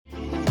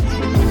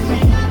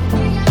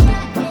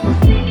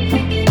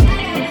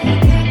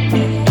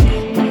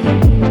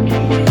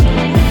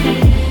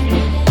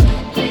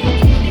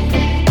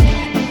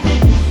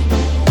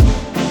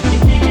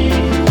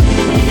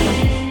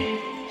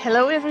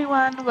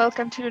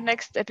welcome to the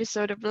next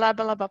episode of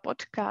Laba Laba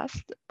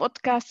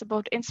podcast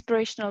about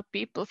inspirational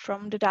people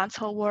from the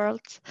dancehall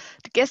world.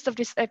 The guest of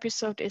this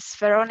episode is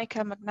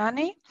Veronica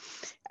Magnani.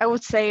 I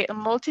would say a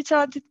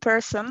multi-talented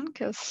person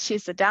because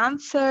she's a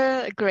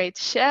dancer, a great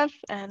chef,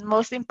 and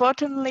most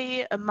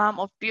importantly, a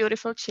mom of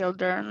beautiful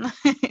children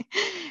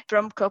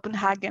from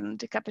Copenhagen,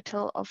 the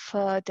capital of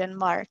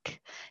Denmark.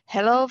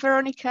 Hello,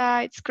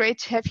 Veronica. It's great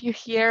to have you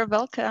here.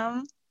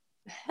 Welcome.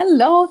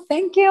 Hello,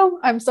 thank you.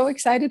 I'm so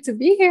excited to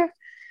be here.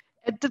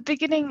 At the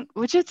beginning,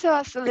 would you tell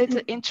us a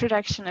little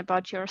introduction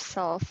about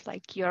yourself,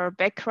 like your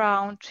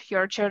background,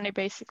 your journey,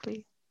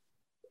 basically?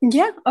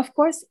 Yeah, of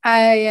course.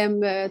 I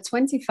am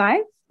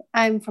 25.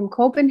 I'm from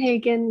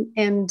Copenhagen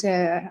and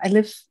I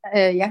live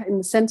in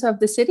the center of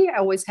the city. I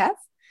always have.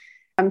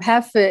 I'm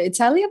half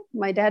Italian.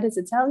 My dad is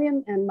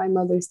Italian and my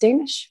mother is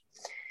Danish.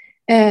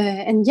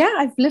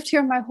 I've lived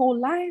here my whole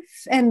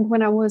life. And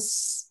when I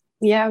was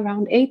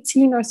around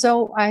 18 or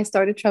so, I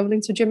started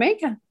traveling to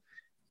Jamaica.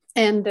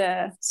 And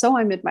so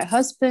I met my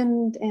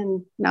husband,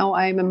 and now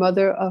I'm a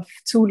mother of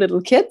 2 little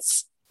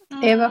kids,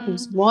 Eva,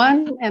 who's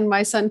 1, and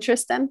my son,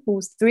 Tristan,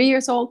 who's 3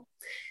 years old.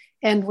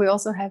 And we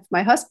also have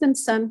my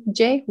husband's son,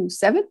 Jay, who's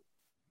 7.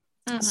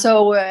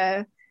 So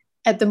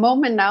at the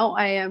moment now,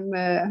 I am,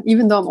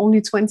 even though I'm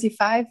only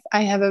 25,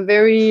 I have a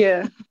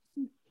very,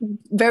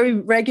 very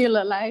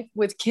regular life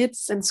with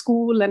kids and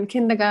school and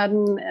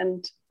kindergarten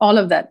and all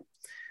of that.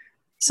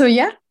 So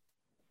yeah,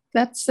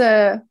 that's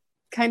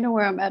kind of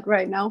where I'm at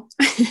right now.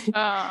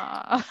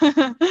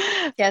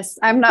 Yes,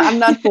 I'm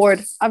not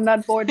bored. I'm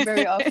not bored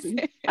very often.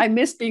 I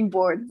miss being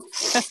bored.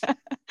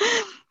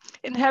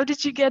 And how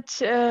did you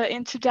get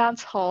into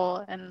dance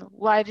hall, and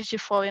why did you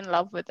fall in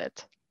love with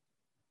it?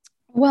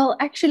 Well,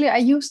 actually, I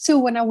used to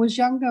when I was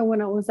younger,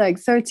 when I was like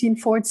 13,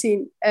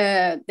 14.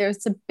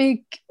 There's a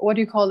big,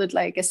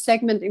 like a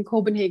segment in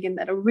Copenhagen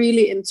that are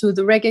really into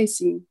the reggae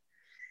scene.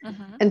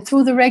 Mm-hmm. And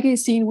through the reggae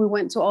scene, we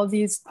went to all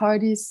these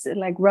parties,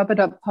 like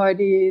rub-it-up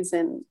parties,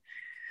 and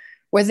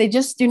where they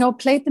just,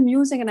 played the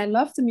music. And I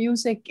loved the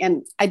music.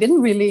 And I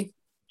didn't really,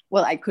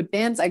 I could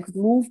dance, I could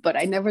move, but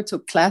I never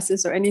took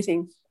classes or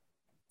anything.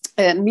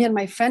 And me and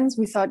my friends,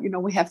 we thought,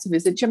 we have to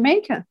visit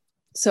Jamaica.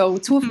 So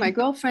 2 of my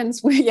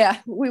girlfriends, we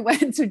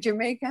went to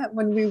Jamaica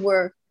when we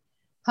were,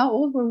 how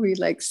old were we?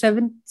 Like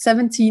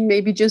 17,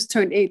 maybe just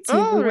turned 18.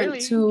 Oh, we really?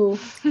 Went to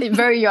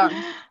very young.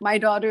 My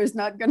daughter is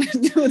not going to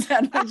do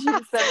that when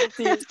she's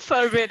 17.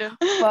 Forbidden.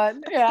 But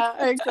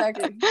yeah,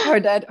 exactly. Her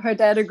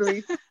dad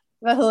agreed.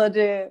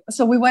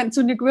 So we went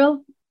to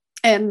Negril,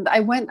 and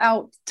I went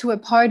out to a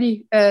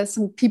party.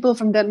 Some people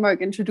from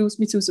Denmark introduced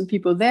me to some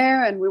people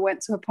there, and we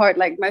went to a party,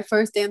 like my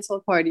first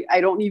dancehall party.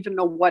 I don't even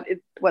know what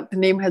the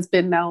name has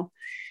been now.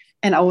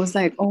 And I was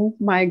like, oh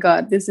my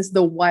God, this is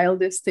the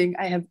wildest thing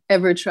I have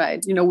ever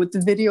tried, with the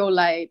video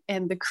light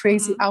and the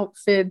crazy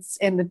outfits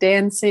and the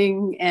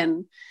dancing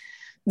and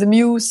the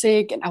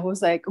music. And I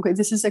was like, okay,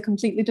 this is a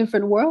completely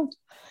different world.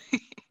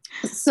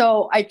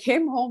 So I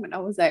came home and I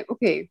was like,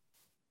 okay,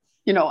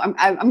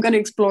 I'm going to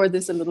explore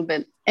this a little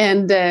bit.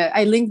 And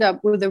I linked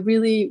up with a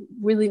really,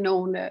 really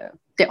known,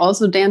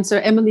 also dancer,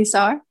 Emily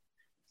Saar,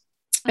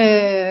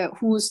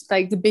 who's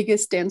like the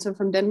biggest dancer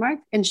from Denmark.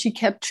 And she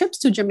kept trips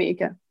to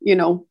Jamaica,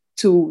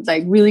 to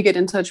like really get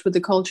in touch with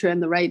the culture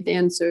and the right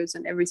dancers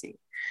and everything.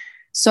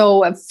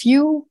 So I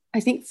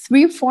think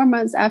 3 or 4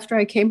 months after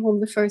I came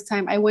home the first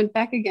time, I went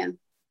back again,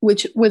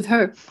 with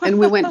her, and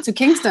we went to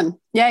Kingston.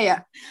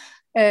 I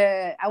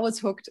was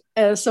hooked.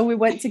 So we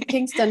went to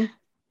Kingston,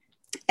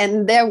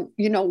 and there,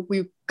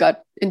 we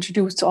got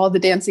introduced to all the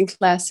dancing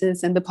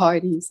classes and the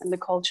parties and the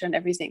culture and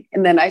everything.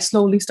 And then I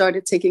slowly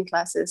started taking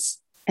classes,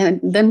 and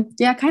then,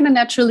 kind of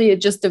naturally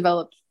it just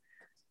developed.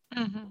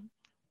 Mm-hmm.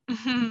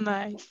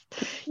 Nice.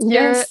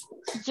 Yes.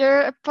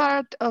 You're a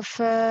part of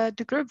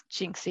the group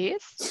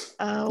Jinxies.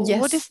 Yes.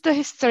 What is the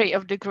history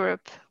of the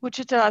group? Would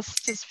you tell us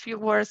just a few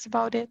words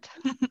about it?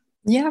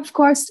 Yeah, of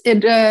course.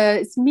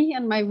 It's me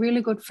and my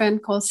really good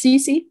friend called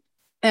Cici.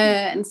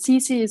 And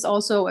Cici is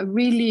also a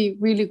really,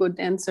 really good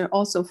dancer,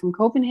 also from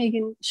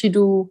Copenhagen. She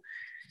do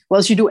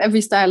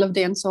every style of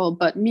dancehall,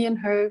 but me and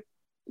her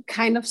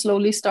kind of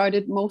slowly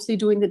started mostly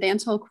doing the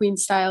dancehall queen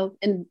style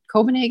in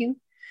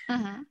Copenhagen.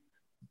 Mm-hmm.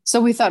 So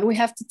we thought we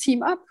have to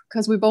team up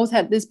because we both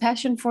had this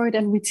passion for it,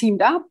 and we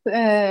teamed up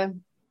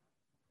and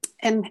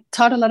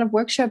taught a lot of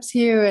workshops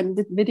here and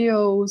did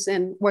videos,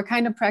 and we're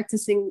kind of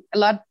practicing a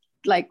lot,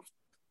 like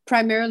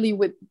primarily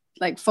with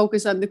like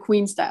focus on the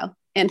queen style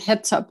and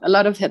head top, a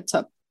lot of head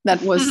top.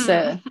 That was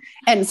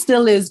and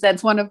still is.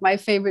 That's one of my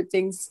favorite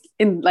things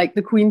in like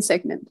the queen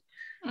segment.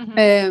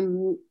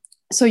 Mm-hmm.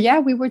 So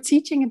we were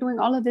teaching and doing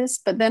all of this,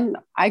 but then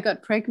I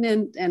got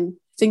pregnant and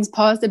things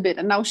paused a bit,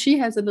 and now she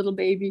has a little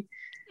baby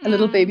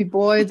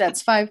boy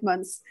that's 5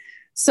 months.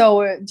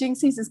 So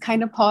Jinxies is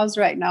kind of paused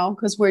right now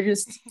because we're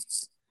just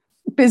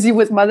busy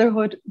with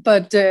motherhood.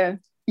 But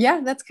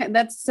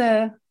that's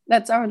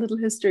our little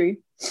history.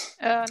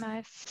 Oh,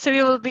 nice. So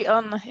you will be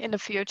on in the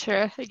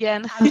future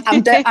again.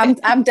 I'm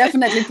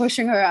definitely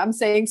pushing her. I'm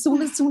saying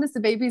soon as the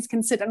babies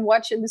can sit and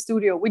watch in the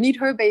studio, we need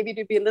her baby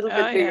to be a little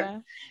bit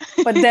bigger.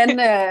 Yeah. But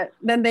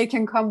then they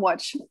can come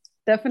watch.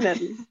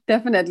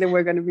 Definitely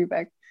we're going to be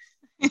back.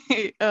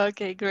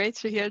 Okay, great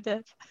to hear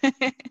that.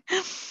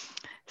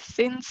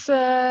 Since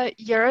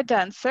you're a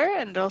dancer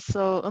and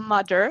also a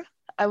mother,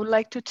 I would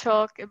like to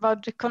talk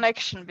about the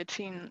connection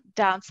between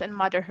dance and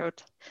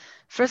motherhood.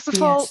 First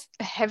of all,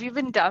 have you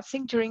been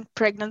dancing during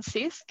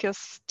pregnancies?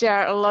 Because there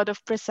are a lot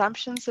of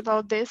presumptions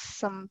about this.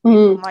 Some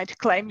people might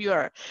claim you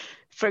are,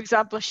 for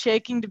example,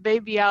 shaking the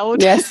baby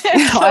out. Yes, so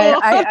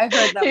I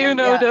heard that. You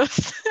know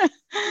those.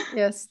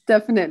 Yes,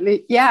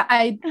 definitely. Yeah,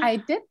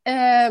 I did.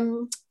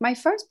 My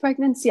first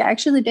pregnancy, I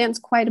actually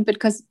danced quite a bit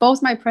because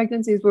both my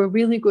pregnancies were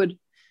really good.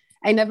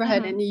 I never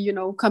had any,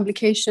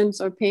 complications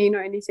or pain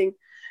or anything.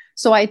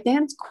 So I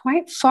danced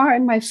quite far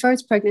in my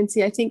first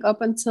pregnancy, I think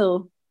up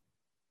until,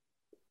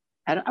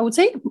 I would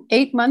say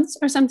 8 months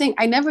or something.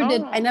 I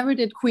never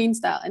did Queen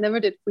style.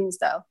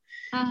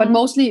 But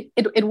mostly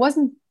it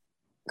wasn't,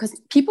 because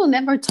people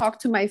never talk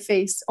to my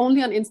face,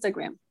 only on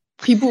Instagram.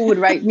 People would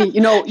write me,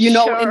 sure.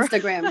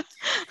 Instagram,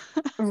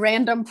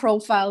 random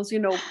profiles,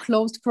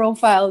 closed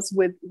profiles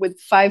with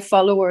 5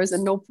 followers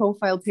and no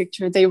profile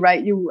picture. They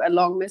write you a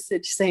long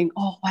message saying,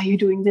 oh, why are you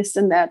doing this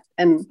and that?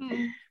 And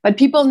but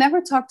people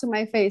never talk to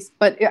my face.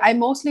 But I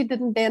mostly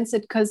didn't dance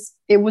it because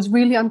it was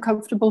really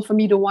uncomfortable for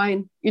me to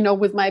whine,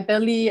 with my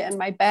belly and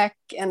my back.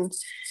 And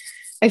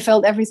I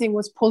felt everything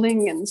was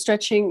pulling and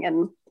stretching,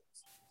 and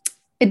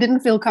it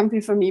didn't feel comfy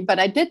for me. But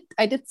I did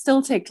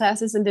still take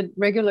classes and did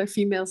regular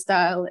female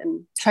style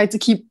and tried to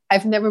keep,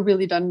 I've never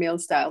really done male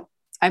style,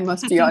 I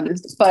must be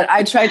honest, but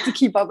I tried to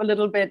keep up a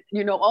little bit,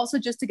 also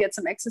just to get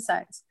some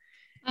exercise,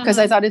 because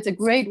I thought it's a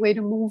great way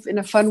to move in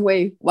a fun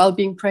way while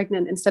being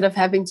pregnant, instead of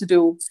having to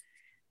do,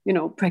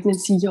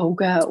 pregnancy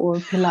yoga or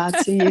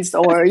Pilates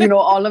or,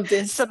 all of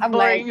this. Some I'm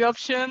boring like,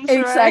 options.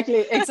 Exactly.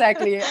 Right?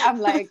 Exactly.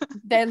 I'm like,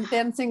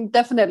 dancing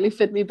definitely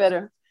fit me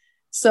better.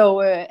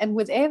 So, and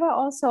with Eva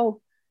also,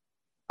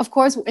 of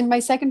course, in my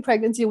second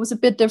pregnancy, it was a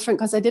bit different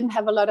because I didn't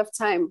have a lot of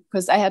time,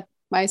 because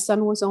my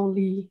son was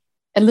only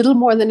a little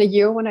more than a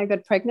year when I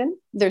got pregnant.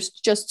 There's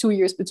just 2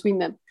 years between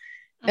them.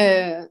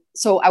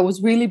 So I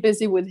was really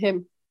busy with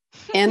him,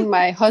 and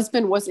my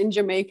husband was in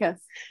Jamaica.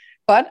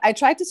 But I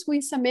tried to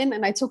squeeze some in,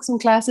 and I took some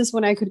classes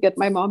when I could get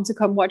my mom to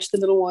come watch the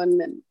little one.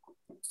 And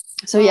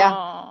so,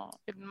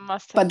 it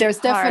must have but there's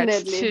been hard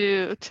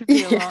definitely to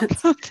be alone.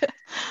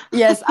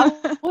 Yes,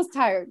 I was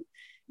tired.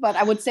 But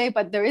I would say,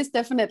 but there is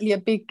definitely a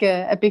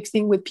big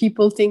thing with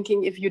people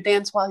thinking if you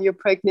dance while you're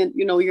pregnant,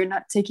 you're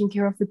not taking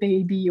care of the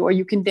baby, or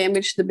you can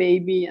damage the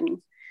baby.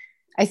 And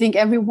I think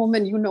every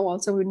woman,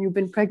 also when you've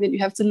been pregnant, you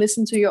have to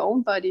listen to your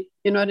own body.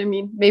 You know what I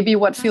mean? Maybe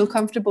what feel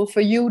comfortable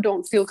for you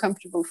don't feel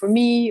comfortable for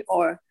me,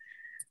 or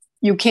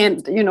you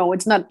can't,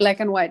 it's not black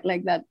and white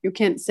like that. You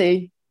can't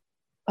say,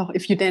 oh,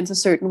 if you dance a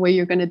certain way,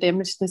 you're going to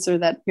damage this or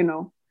that,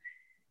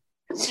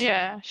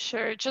 Yeah,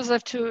 sure. Just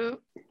have to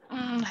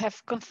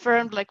have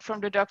confirmed, like,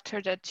 from the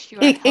doctor that you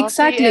are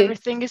healthy,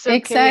 everything is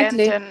okay, and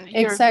then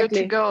you're good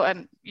to go,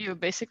 and you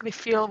basically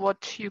feel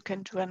what you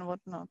can do and what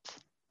not.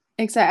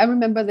 Exactly. I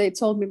remember they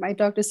told me, my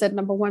doctor said,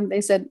 number one,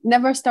 they said,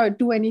 never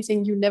do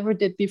anything you never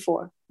did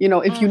before.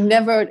 If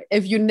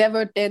you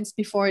never danced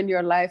before in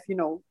your life,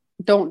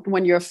 don't,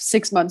 when you're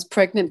 6 months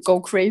pregnant, go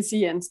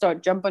crazy and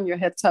start jump on your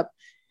head top.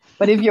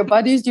 But if your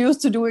body's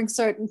used to doing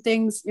certain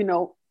things,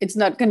 it's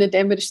not going to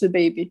damage the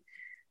baby.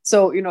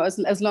 So,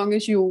 as long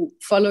as you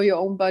follow your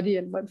own body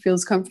and what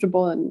feels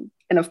comfortable, and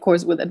of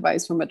course with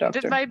advice from a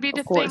doctor. That might be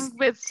the thing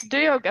with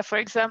the yoga, for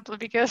example,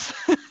 because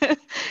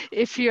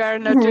if you are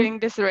not doing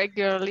this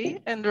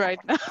regularly and right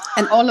now,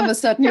 and all of a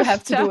sudden you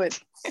have to do it.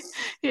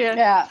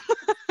 Yeah.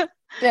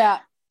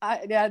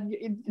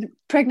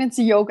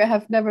 Pregnancy yoga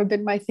have never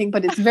been my thing,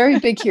 but it's very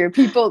big here.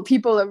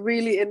 People are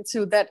really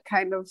into that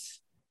kind of,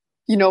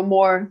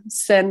 more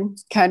zen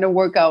kind of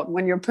workout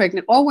when you're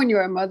pregnant or when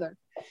you're a mother.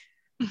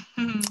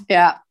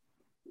 Yeah,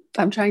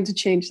 I'm trying to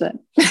change that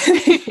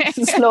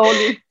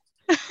slowly.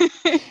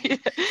 Yeah,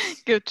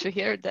 good to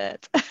hear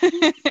that.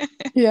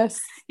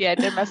 Yes. Yeah,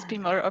 there must be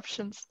more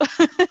options.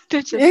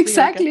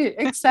 Exactly.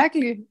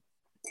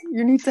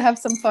 You need to have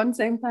some fun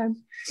same time.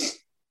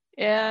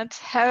 And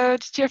how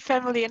did your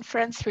family and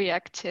friends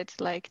reacted,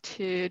 like,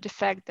 to the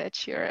fact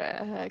that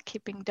you're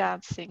keeping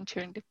dancing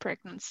during the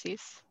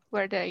pregnancies?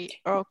 Were they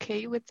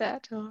okay with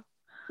that? Or?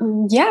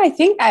 Yeah, I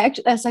think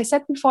as I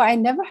said before, I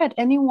never had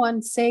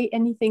anyone say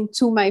anything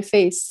to my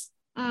face.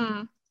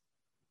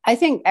 I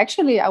think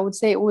actually I would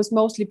say it was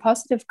mostly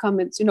positive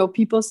comments,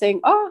 people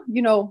saying,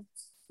 oh,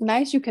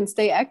 nice, you can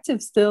stay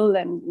active still,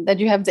 and that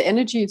you have the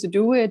energy to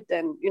do it,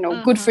 and,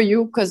 good for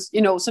you. Because,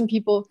 some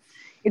people,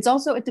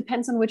 it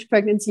depends on which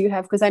pregnancy you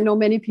have. Because I know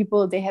many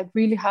people, they have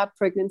really hard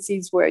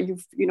pregnancies where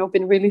you've,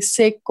 been really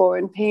sick or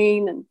in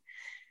pain. And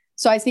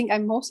so I think I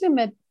mostly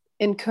met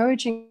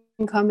encouraging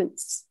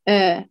comments.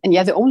 And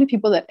yeah, the only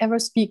people that ever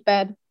speak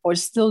bad or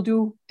still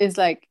do is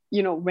like,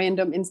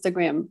 random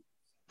Instagram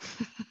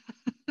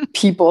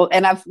people.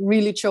 And I've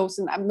really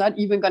chosen, I'm not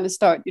even going to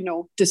start,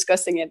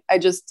 discussing it. I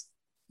just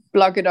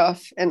block it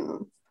off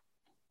and,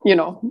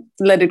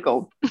 let it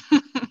go.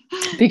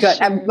 Because,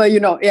 Sure. but,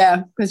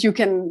 because you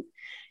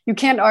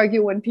can't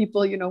argue when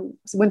people,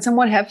 when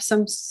someone have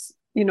some,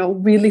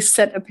 really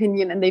set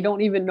opinion and they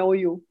don't even know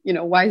you,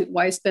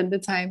 why spend the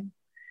time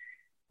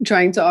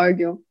trying to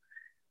argue?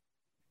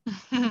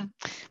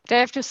 But I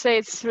have to say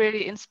it's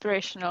really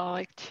inspirational,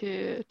 like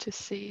to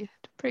see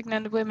the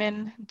pregnant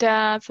women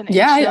dance and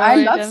enjoy I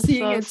love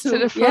seeing it themselves to too.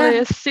 the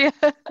fullest.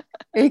 Yeah.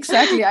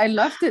 Exactly. I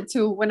loved it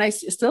too. When I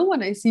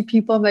see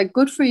people, I'm like,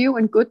 good for you,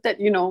 and good that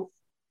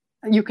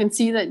you can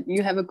see that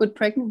you have a good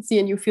pregnancy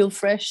and you feel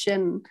fresh,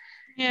 and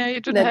Yeah,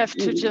 you don't that have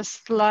to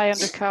just lie on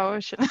the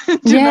couch and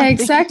do yeah, nothing.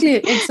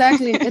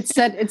 exactly.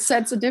 It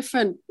sets a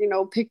different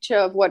picture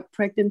of what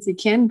pregnancy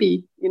can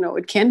be.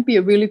 It can be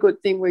a really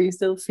good thing where you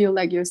still feel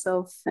like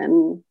yourself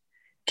and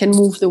can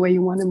move the way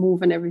you want to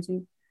move and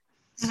everything.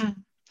 Mhm.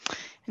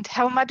 And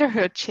how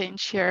motherhood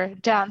changed your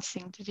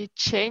dancing? Did it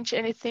change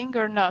anything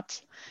or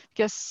not?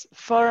 Because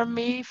for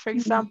me, for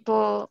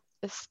example,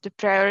 as the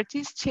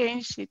priorities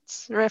changed,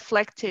 it's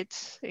reflected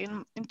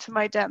into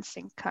my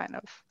dancing kind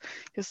of.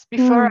 Because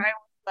before I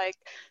was like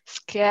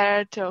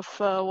scared of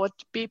what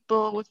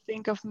people would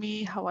think of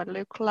me, how I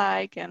look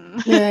like,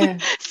 and Yeah.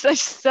 such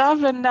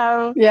stuff. And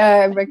now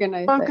I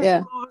recognize that. focus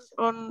Yeah.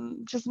 more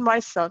on just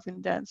myself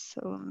in dance,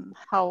 on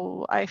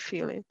how I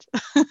feel it.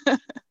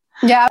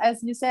 Yeah,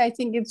 as you say, I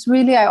think it's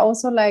really, I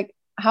also like,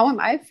 how am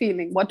I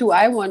feeling? What do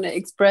I want to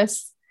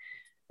express?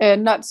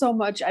 Not so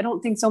much, I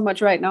don't think so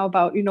much right now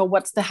about,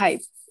 what's the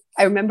hype.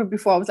 I remember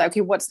before I was like,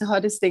 okay, what's the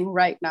hottest thing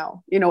right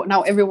now?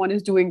 Now everyone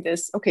is doing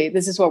this. Okay,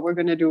 this is what we're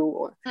going to do.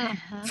 Or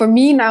for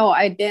me now,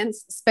 I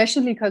dance,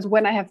 especially because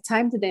when I have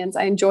time to dance,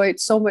 I enjoy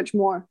it so much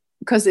more,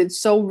 because it's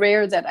so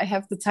rare that I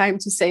have the time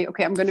to say,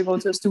 okay, I'm going to go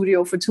to a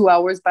studio for 2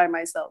 hours by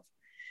myself.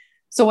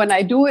 So when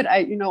I do it,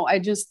 I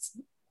just,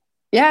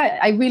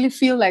 I really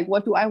feel like,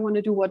 what do I want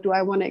to do? What do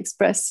I want to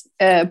express?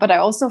 But I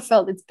also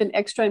felt it's been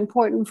extra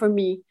important for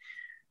me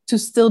to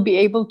still be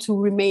able to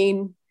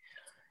remain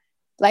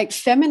like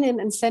feminine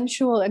and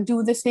sensual and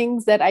do the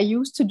things that I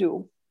used to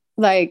do,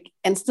 like,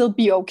 and still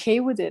be okay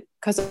with it.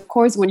 Because of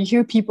course, when you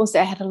hear people say,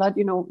 I had a lot,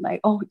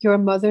 like, oh, you're a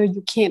mother,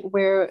 you can't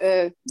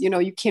wear,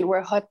 you can't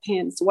wear hot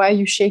pants. Why are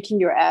you shaking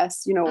your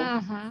ass?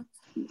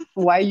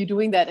 Why are you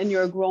doing that? And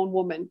you're a grown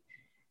woman.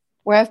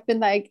 Where I've been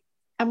like,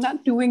 I'm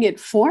not doing it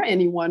for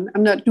anyone.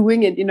 I'm not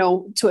doing it,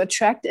 to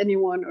attract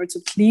anyone or to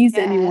please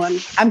anyone.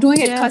 I'm doing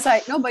it because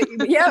I know, but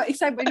yeah,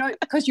 exactly.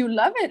 Because you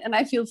love it and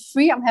I feel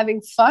free. I'm having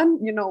fun.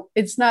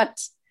 It's not.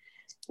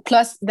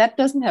 Plus, that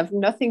doesn't have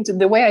nothing to.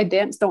 The way I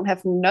dance don't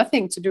have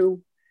nothing to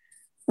do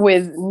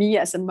with me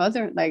as a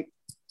mother. Like,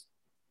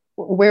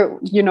 where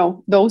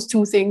those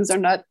two things are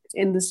not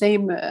in the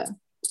same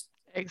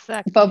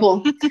exactly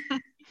bubble.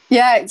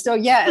 Yeah. So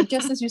yeah,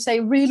 just as you say,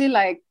 really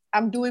like,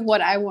 I'm doing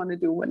what I want to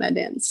do when I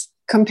dance,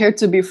 compared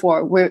to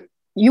before, where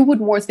you would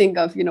more think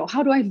of,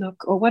 how do I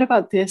look? Or what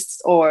about this?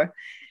 Or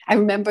I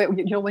remember,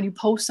 when you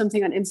post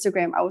something on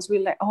Instagram, I was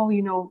really like,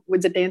 oh,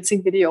 with the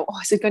dancing video, oh,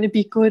 is it going to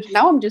be good?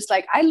 Now I'm just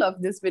like, I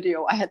love this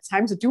video. I had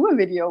time to do a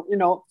video,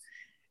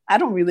 I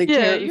don't really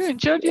care you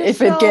enjoyed if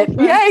yourself.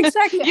 it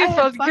exactly. You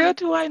felt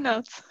good. Why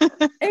not?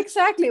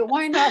 Exactly.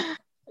 Why not?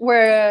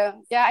 Where,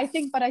 I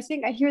think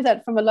I hear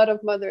that from a lot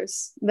of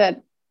mothers,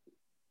 that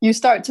you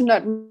start to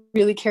not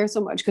really care so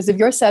much, because if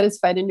you're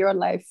satisfied in your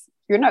life,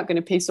 you're not going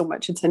to pay so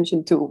much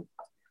attention to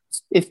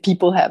if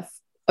people have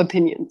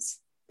opinions.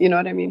 You know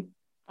what I mean?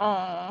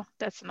 Oh,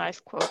 that's a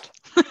nice quote.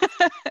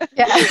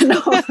 Yeah,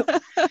 no,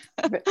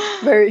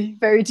 very,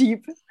 very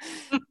deep.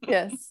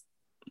 Yes.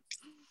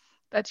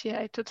 But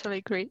yeah, I totally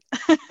agree.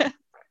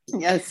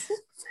 Yes.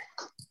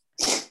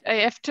 I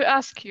have to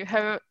ask you,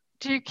 how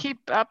do you keep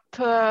up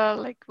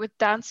like with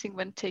dancing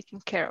when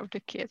taking care of the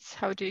kids?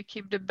 How do you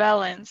keep the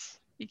balance?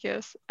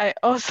 Because I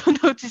also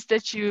noticed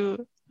that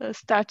you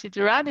started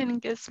running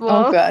as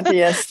well. Oh God,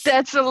 yes.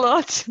 That's a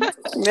lot.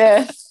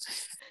 Yes.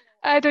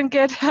 I don't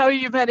get how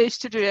you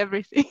managed to do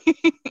everything.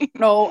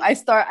 No,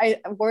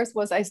 worst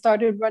was I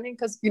started running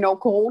because,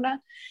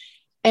 Corona.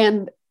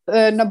 And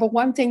number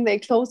one thing they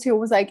closed here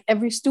was like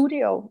every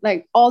studio,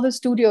 like all the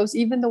studios,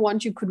 even the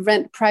ones you could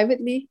rent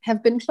privately,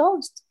 have been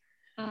closed.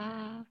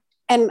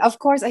 And of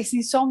course, I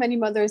see so many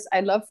mothers.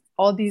 I love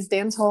all these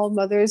dance hall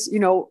mothers.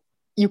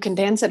 You can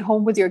dance at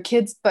home with your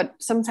kids, but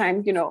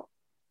sometimes,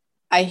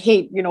 I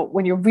hate,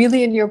 when you're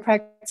really in your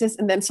practice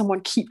and then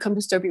someone come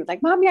disturb you,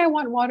 like, mommy, I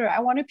want water, I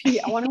want to pee,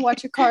 I want to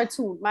watch a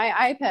cartoon, my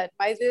iPad,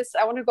 my this,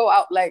 I want to go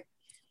out. Like,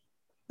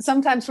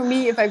 sometimes for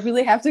me, if I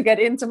really have to get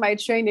into my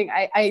training,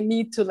 I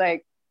need to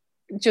like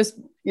just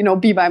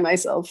be by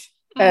myself.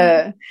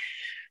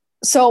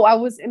 So I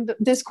was in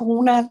this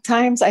Corona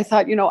times, I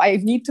thought, I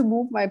need to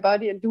move my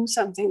body and do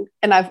something,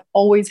 and I've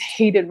always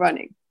hated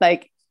running.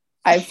 Like,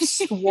 I've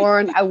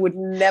sworn I would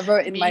never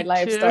in my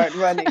life start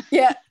running.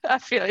 Yeah, I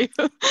feel you.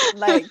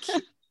 Like,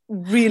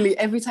 really,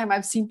 every time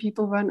I've seen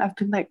people run, I've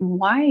been like,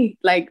 why?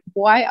 Like,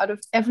 why, out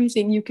of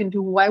everything you can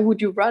do, why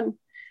would you run?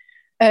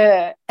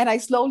 And I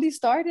slowly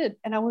started,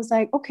 and I was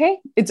like, okay,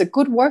 it's a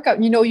good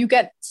workout. You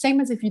get,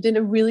 same as if you did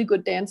a really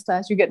good dance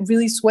class, you get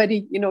really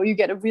sweaty, you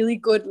get a really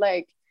good,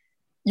 like,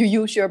 you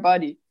use your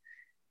body.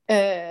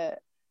 But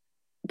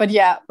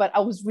I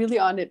was really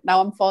on it.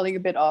 Now I'm falling a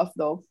bit off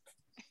though,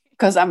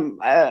 because I'm,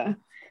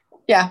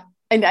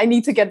 and I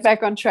need to get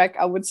back on track,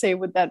 I would say,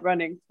 with that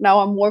running. Now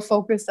I'm more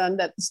focused on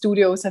that the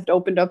studios have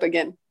opened up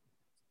again.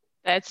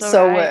 That's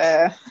all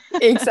right.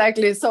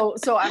 Exactly. So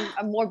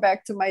I'm more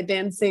back to my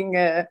dancing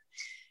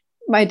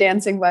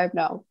vibe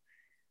now.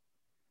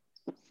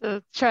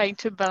 So trying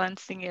to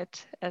balancing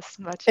it as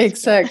much.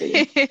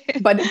 Exactly.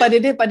 but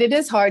it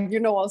is hard,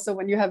 also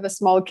when you have a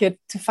small kid,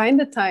 to find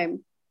the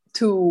time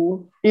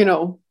to,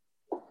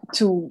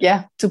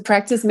 to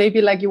practice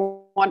maybe like you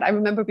want. I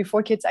remember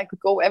before kids, I could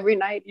go every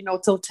night,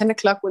 till 10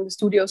 o'clock when the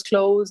studios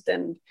closed,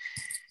 and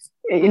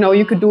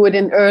you could do it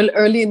in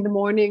early in the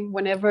morning,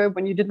 when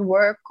you didn't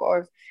work,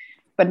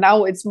 but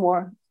now it's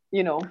more,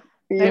 you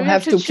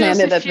have to plan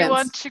it if you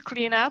want to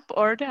clean up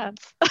or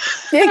dance.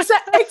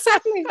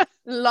 Exactly.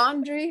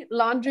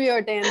 Laundry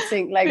or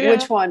dancing, like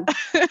which one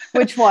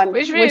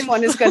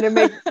is going to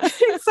make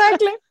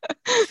exactly.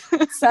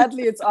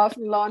 Sadly, it's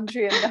often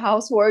laundry and the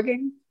house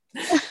working.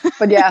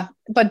 But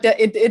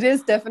it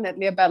is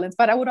definitely a balance.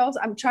 But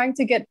I'm trying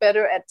to get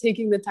better at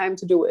taking the time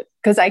to do it,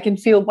 because I can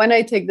feel when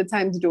I take the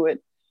time to do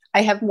it,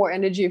 I have more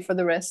energy for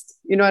the rest.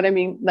 You know what I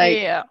mean?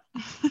 Like,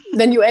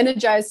 then you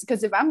energize,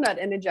 because if I'm not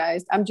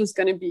energized, I'm just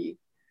going to be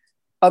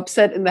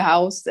upset in the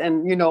house,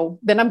 and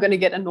then I'm going to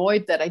get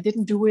annoyed that I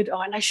didn't do it,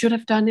 and I should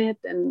have done it.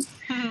 And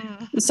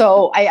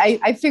so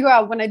I figure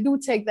out, when I do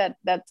take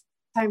that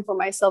time for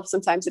myself,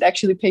 sometimes it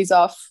actually pays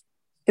off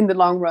in the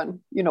long run,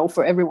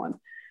 for everyone.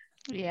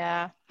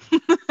 Yeah.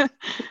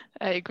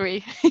 I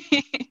agree.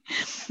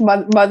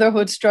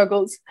 Motherhood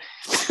struggles.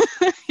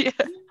 Yeah.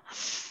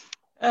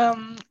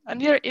 On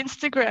your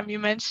Instagram, you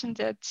mentioned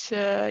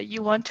that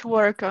you want to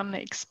work on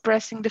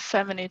expressing the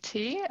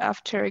femininity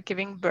after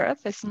giving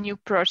birth as a new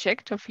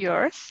project of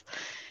yours.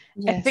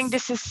 Yes. I think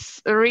this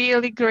is a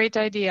really great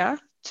idea.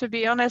 To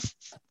be honest,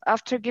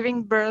 after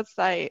giving birth,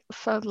 I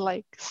felt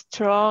like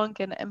strong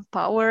and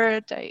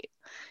empowered. I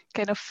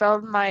kind of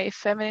felt my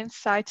feminine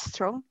side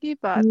strongly,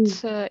 but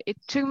it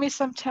took me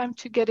some time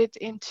to get it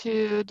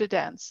into the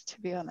dance, to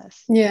be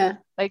honest. Yeah.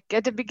 Like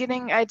at the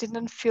beginning, I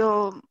didn't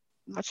feel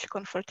much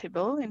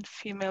comfortable in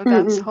female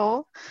dance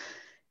hall.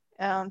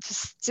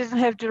 Just didn't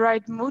have the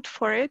right mood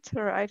for it,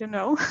 or I don't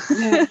know.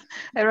 Yeah.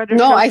 I rather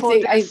fell for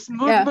the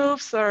smooth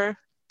moves or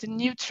the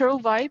neutral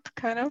vibe,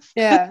 kind of.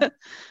 Yeah.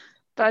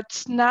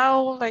 But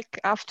now, like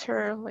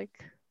after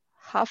like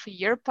half a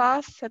year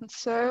passed, and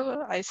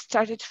so I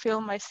started to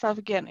feel myself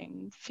again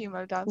in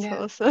female dance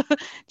hall. So it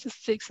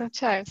just takes some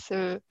time.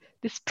 So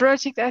this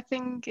project, I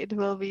think it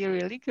will be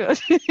really good.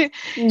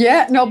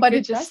 Yeah, no, but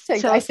it does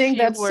take. I think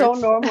that's words. So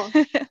normal.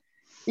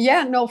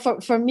 Yeah, no,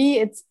 for me,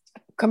 it's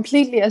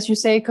completely, as you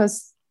say,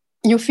 because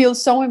you feel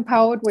so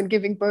empowered when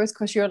giving birth,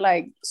 because you're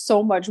like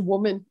so much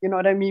woman, you know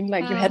what I mean?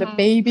 Like you had a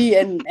baby,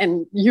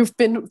 and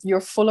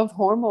you're full of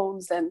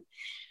hormones.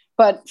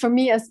 But for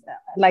me, as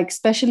like,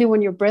 especially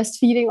when you're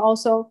breastfeeding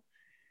also,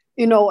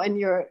 and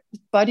your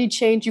body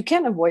change, you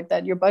can't avoid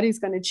that. Your body's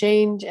going to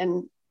change.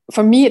 And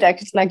for me, it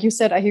actually, like you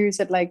said, I hear you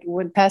said, like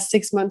when past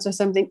 6 months or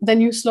something,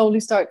 then you slowly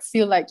start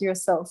feel like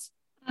yourself.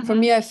 For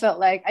me, I felt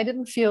like I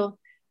didn't feel,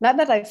 not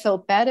that I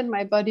felt bad in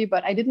my body,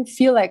 but I didn't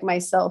feel like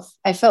myself.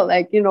 I felt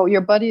like,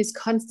 your body is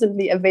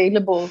constantly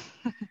available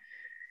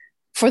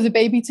for the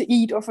baby to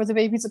eat, or for the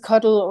baby to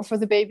cuddle, or for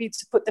the baby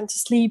to put them to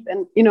sleep.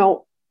 And,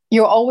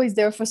 you're always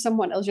there for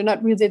someone else. You're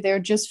not really there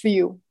just for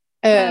you.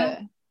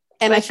 And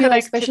like I feel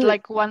like, especially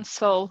like one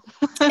soul.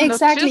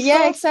 Exactly.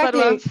 Yeah,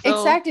 exactly.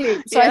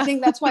 Exactly. So I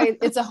think that's why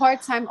it's a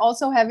hard time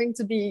also having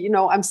to be,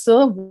 I'm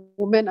still a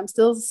woman, I'm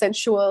still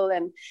sensual,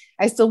 and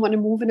I still want to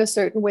move in a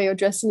certain way or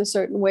dress in a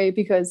certain way,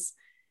 because,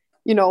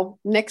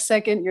 next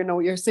second,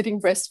 you're sitting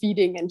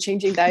breastfeeding and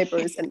changing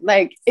diapers, and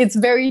like, it's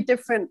very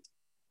different,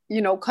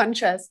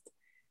 contrast.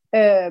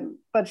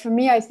 But for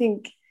me, I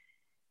think,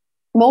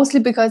 mostly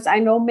because I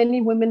know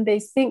many women,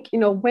 they think,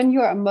 when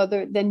you're a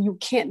mother, then you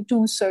can't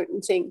do certain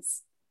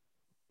things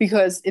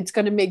because it's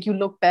going to make you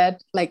look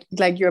bad, like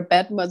you're a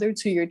bad mother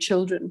to your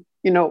children.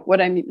 You know what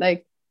I mean?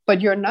 Like,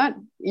 but you're not.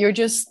 You're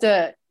just,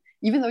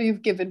 even though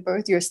you've given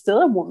birth, you're still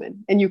a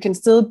woman, and you can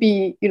still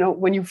be,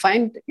 when you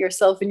find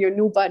yourself in your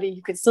new body,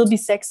 you can still be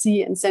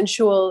sexy and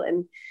sensual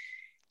and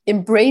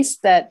embrace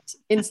that,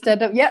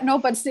 instead of,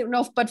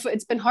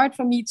 it's been hard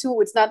for me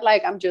too. It's not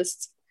like I'm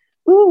just,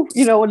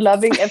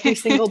 loving every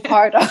single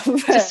part of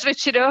just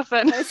switch it off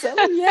and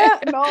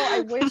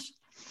I wish.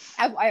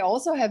 I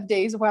also have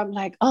days where I'm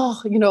like, I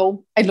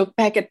look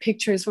back at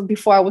pictures from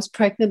before I was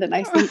pregnant, and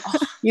I think,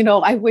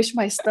 I wish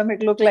my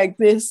stomach looked like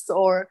this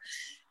or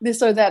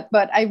this or that.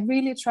 But I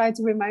really try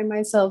to remind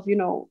myself,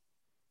 to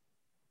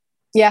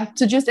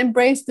just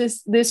embrace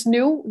this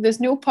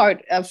new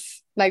part of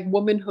like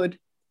womanhood.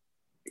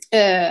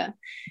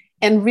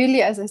 And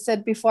really, as I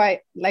said before,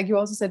 like you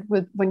also said,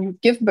 when you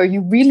give birth,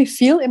 you really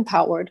feel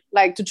empowered,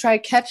 like to try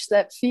catch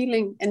that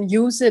feeling and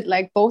use it,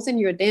 like both in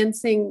your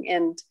dancing.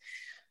 And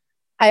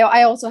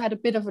I also had a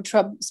bit of a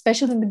trouble,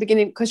 especially in the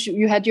beginning, because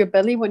you had your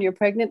belly when you're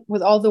pregnant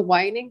with all the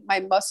whining. My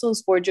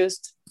muscles were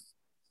just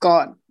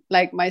gone.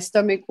 Like my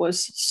stomach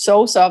was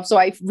so soft. So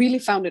I really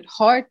found it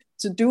hard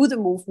to do the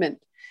movement.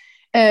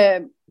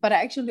 But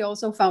I actually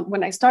also found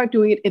when I start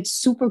doing it, it's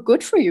super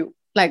good for you.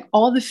 Like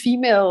all the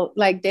female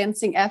like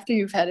dancing after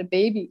you've had a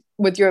baby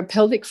with your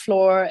pelvic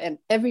floor and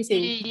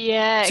everything,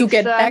 Yeah, to exactly.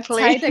 get back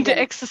tight again. The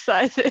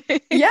exercise.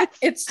 Yeah,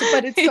 it's so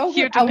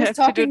You good. don't have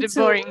to do the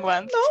boring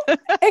ones. No,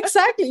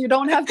 exactly. You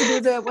don't have to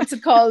do the what's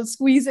it called,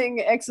 squeezing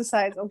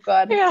exercise. Oh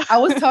God. Yeah. I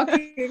was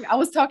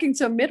talking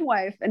to a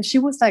midwife, and she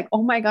was like,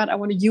 "Oh my God, I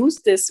want to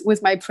use this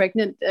with my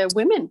pregnant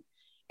women."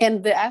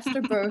 And the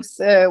afterbirth,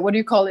 what do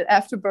you call it?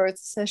 Afterbirth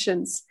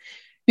sessions,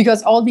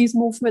 because all these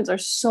movements are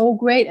so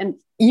great. And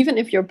even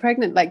if you're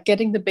pregnant, like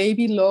getting the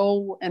baby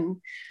low. And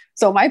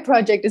so my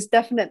project is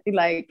definitely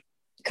like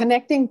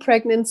connecting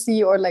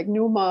pregnancy or like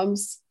new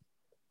moms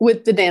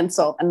with the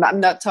dancehall. And I'm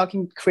not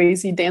talking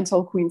crazy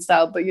dancehall queen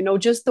style, but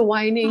just the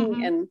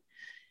whining and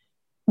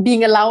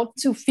being allowed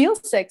to feel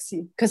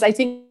sexy. Because I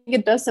think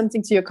it does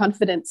something to your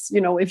confidence.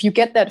 If you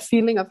get that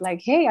feeling of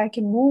like, hey, I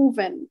can move,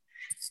 and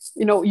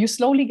you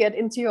slowly get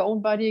into your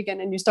own body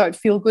again, and you start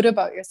feel good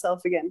about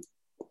yourself again.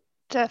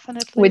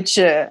 Definitely.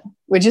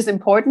 Which is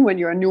important when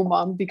you're a new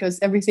mom, because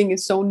everything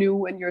is so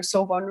new and you're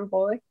so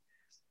vulnerable.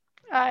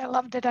 I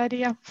love that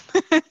idea.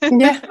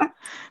 Yeah.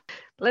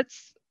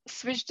 Let's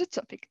switch the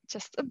topic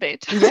just a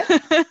bit.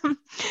 Yeah.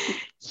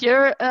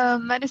 Your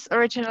man is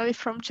originally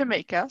from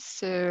Jamaica,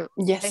 so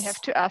yes. I have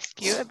to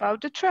ask you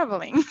about the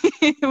traveling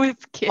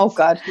with kids. Oh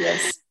God,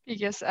 yes.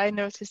 Because I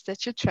noticed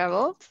that you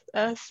traveled.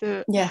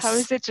 So yes. How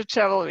is it to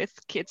travel with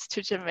kids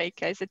to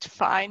Jamaica? Is it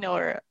fine,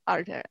 or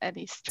are there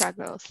any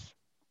struggles?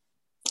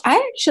 I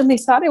actually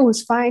thought it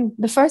was fine.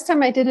 The first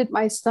time I did it,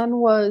 my son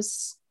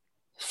was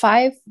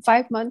five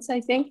months, I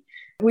think.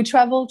 We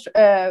traveled.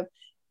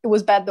 It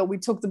was bad though. We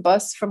took the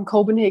bus from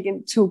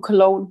Copenhagen to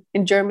Cologne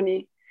in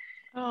Germany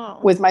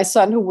with my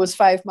son, who was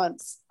 5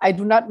 months. I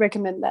do not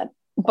recommend that.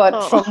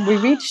 But we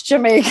reached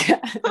Jamaica,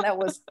 that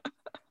was,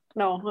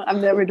 no, I'm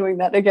never doing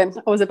that again.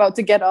 I was about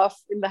to get off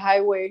in the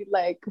highway,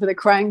 like with a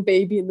crying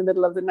baby in the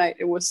middle of the night.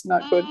 It was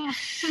not good.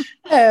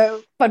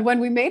 But when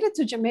we made it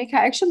to Jamaica,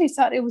 I actually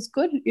thought it was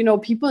good.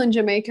 People in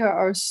Jamaica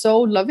are so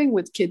loving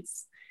with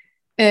kids.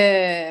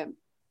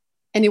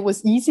 And it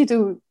was easy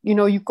to,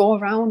 you go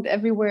around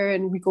everywhere,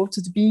 and we go to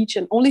the beach.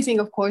 And only thing,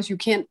 of course,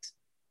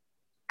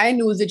 I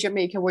knew the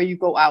Jamaica where you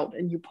go out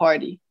and you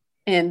party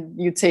and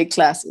you take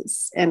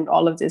classes and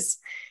all of this.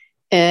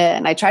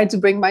 And I tried to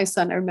bring my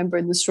son, I remember,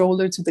 in the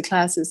stroller to the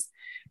classes.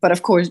 But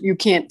of course, you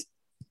can't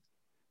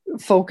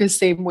focus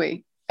same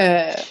way.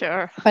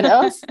 Sure. but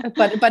else,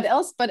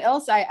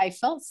 I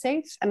felt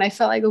safe, and I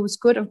felt like it was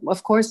good.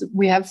 Of course,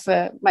 we have,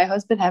 my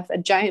husband have a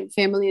giant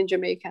family in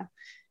Jamaica.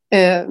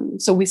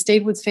 So we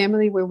stayed with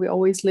family where we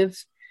always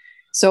live.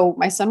 So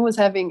my son was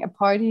having a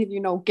party,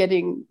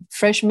 getting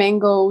fresh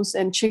mangoes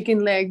and chicken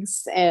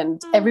legs, and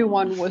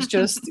everyone was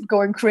just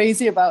going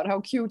crazy about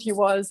how cute he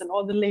was. And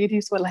all the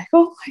ladies were like,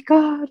 oh my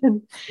God.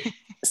 And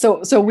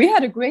so we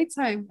had a great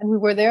time, and we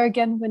were there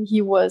again when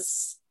he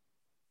was,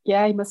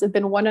 he must have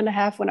been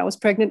 1.5 when I was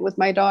pregnant with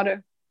my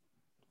daughter.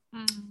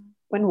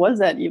 When was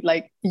that?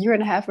 Like a year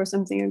and a half or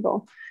something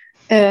ago.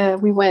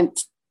 We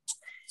went.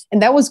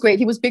 And that was great.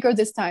 He was bigger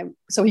this time,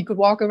 so he could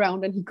walk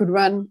around and he could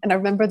run. And I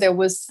remember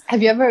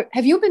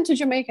have you been to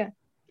Jamaica?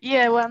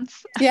 Yeah,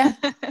 once. Yeah.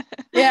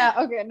 Yeah.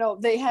 Okay. No,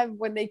 they have,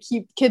 when they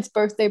keep kids'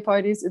 birthday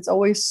parties, it's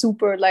always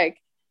super, like,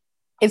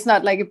 it's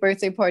not like a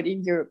birthday party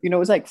in Europe,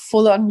 it's like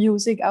full on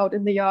music out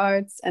in the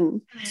yards.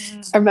 And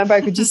I remember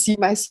I could just see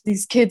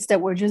these kids that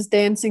were just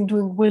dancing,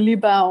 doing willy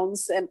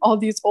bounce and all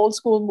these old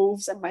school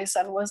moves. And my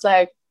son was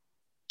like,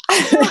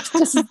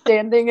 just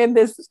standing in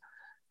this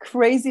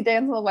crazy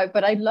dance vibe.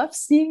 But I love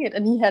seeing it,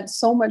 and he had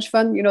so much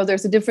fun.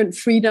 There's a different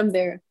freedom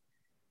there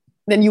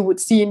than you would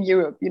see in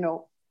Europe.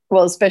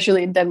 Well,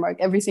 especially in Denmark,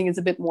 everything is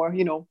a bit more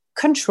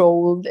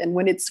controlled, and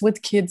when it's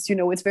with kids,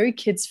 it's very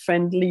kids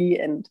friendly,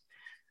 and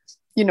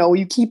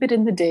you keep it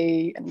in the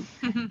day. And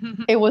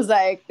it was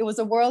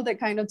a world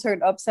that kind of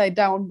turned upside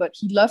down, but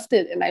he loved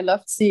it, and I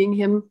loved seeing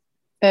him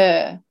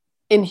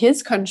in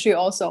his country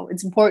also.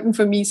 It's important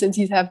for me, since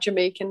he's half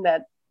Jamaican,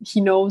 that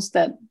he knows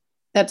that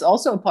that's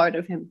also a part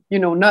of him,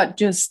 not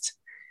just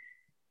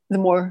the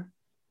more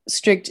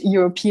strict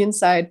European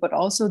side, but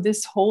also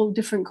this whole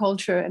different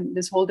culture and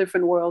this whole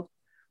different world.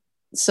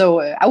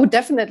 So I would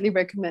definitely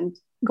recommend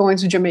going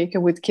to Jamaica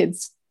with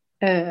kids,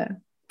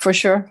 for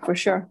sure.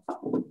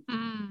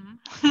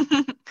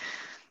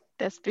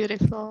 That's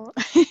beautiful.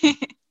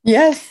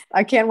 Yes,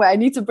 I can't wait. I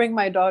need to bring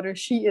my daughter.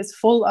 She is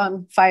full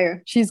on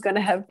fire. She's going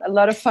to have a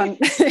lot of fun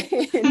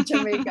in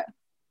Jamaica.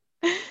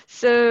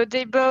 So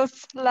they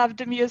both love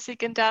the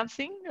music and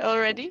dancing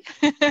already?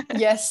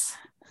 Yes,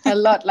 a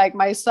lot. Like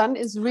my son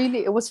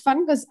it was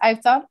fun, because I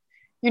thought,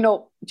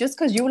 just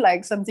because you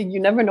like something, you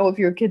never know if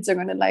your kids are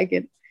going to like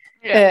it.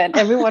 Yeah. And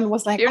everyone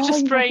was like, You're oh, just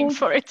you know, praying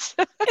for it.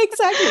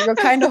 exactly. You're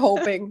kind of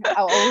hoping.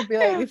 I would be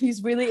like, if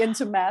he's really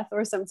into math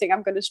or something,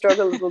 I'm going to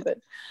struggle a little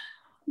bit.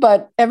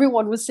 But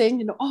everyone was saying,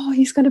 you know, oh,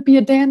 he's going to be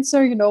a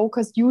dancer, you know,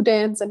 because you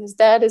dance and his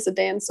dad is a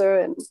dancer.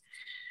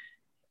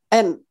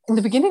 And in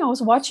the beginning, I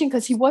was watching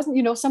because he wasn't,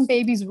 you know, some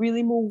babies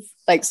really move.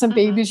 Like some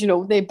babies, you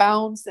know, they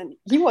bounce, and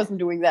he wasn't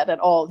doing that at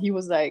all. He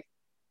was like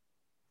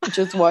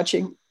just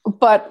watching.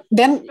 But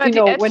then, But you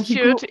know, the when he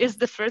grew, attitude is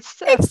the first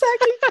step.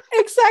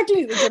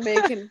 exactly, the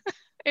Jamaican,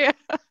 Yeah.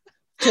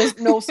 just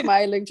no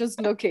smiling, just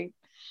looking.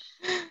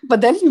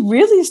 But then he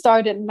really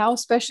started now,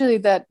 especially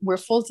that we're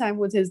full time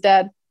with his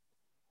dad.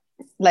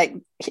 Like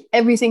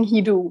everything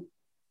he do,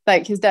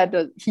 like his dad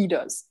does, he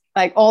does.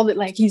 Like all that,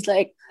 like he's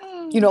like,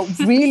 you know,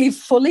 really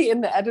fully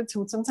in the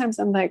attitude. Sometimes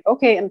I'm like,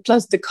 okay, and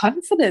plus the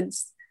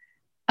confidence.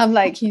 I'm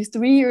like, he's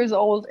 3 years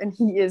old and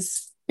he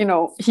is, you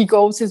know,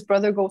 his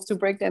brother goes to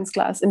breakdance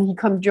class and he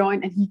come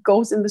join and he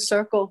goes in the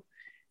circle,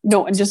 you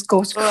know, and just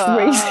goes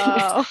crazy.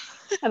 Wow.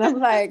 And I'm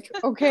like,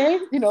 okay,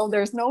 you know,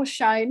 there's no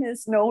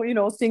shyness, no, you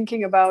know,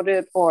 thinking about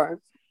it.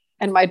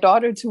 And my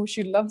daughter too,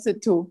 she loves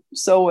it too.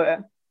 So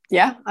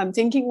yeah, I'm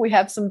thinking we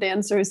have some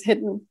dancers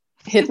hidden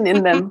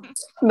in them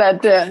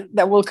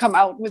that will come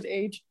out with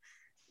age.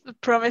 A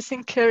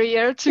promising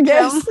career to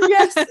Yes, come.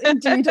 yes,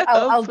 indeed.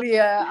 I'll be.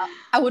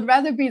 I would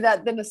rather be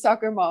that than a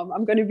soccer mom.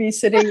 I'm going to be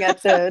sitting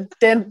at the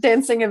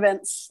dancing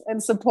events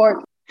and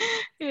support.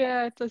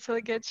 Yeah, I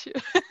totally get you.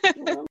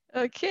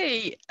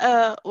 Okay.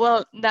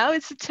 Well, now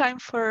it's the time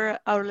for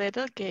our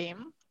little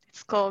game.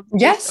 It's called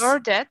Yes. This or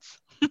That.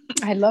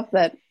 I love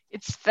that.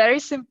 It's very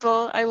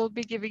simple. I will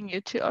be giving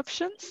you 2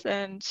 options,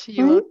 and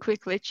you will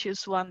quickly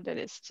choose one that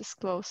is just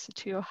closer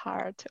to your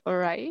heart. All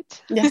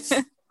right? Yes.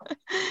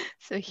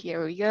 So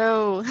here we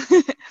go.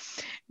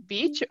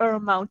 Beach or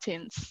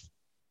mountains?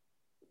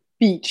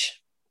 Beach.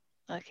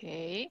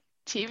 Okay.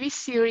 TV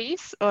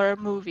series or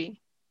movie?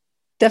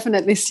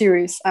 Definitely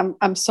series.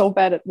 I'm so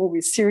bad at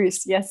movies.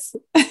 Series, yes.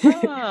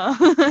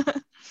 Oh.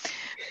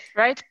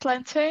 Fried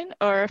plantain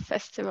or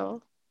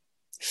festival?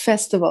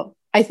 Festival.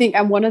 I think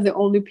I'm one of the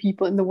only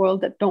people in the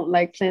world that don't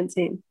like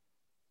plantain.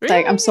 Really?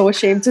 Like I'm so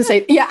ashamed to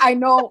say. Yeah, I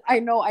know. I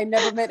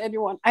never met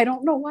anyone. I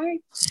don't know why.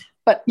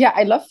 But yeah,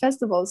 I love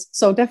festivals.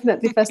 So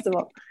definitely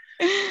festival.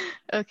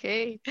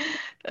 Okay.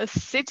 A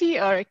city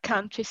or a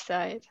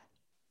countryside?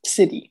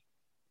 City.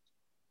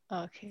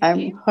 Okay.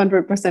 I'm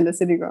 100% a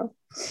city girl.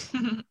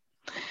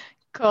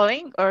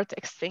 Calling or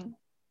texting?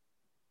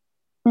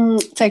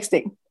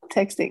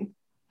 Texting.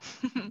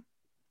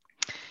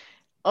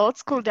 Old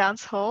school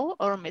dance hall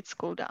or mid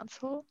school dance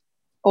hall?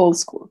 Old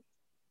school.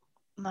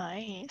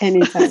 Nice.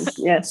 Anytime,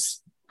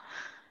 yes.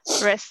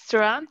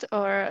 Restaurant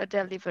or a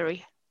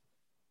delivery?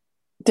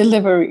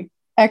 Delivery.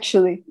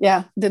 Actually,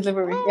 yeah,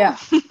 delivery. Oh. Yeah.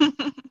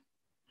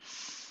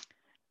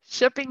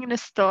 Shopping in a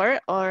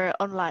store or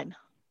online?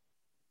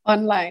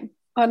 Online.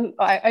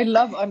 I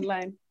love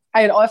online.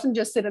 I often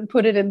just sit and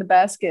put it in the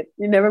basket.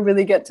 You never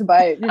really get to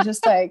buy it. You're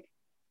just like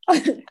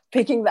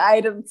picking the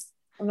items.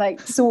 I'm like,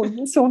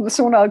 soon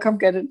I'll come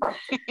get it.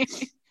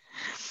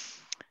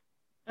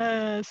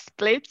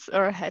 Splits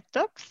or head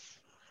tops?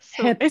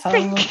 So head tops. I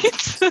think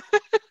it's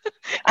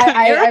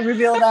I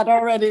revealed that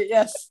already.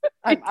 Yes,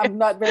 I'm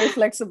not very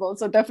flexible,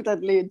 so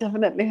definitely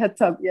head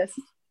top. Yes.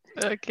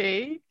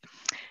 Okay.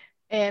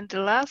 And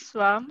the last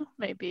one,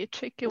 maybe a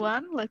tricky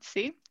one. Let's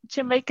see.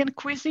 Jamaican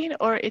cuisine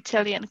or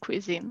Italian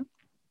cuisine?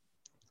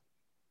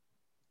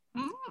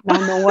 Now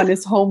no one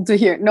is home to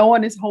hear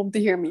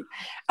me.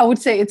 I would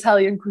say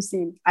Italian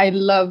cuisine. I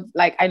love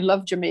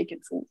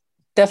Jamaican food.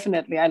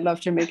 Definitely, I love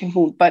Jamaican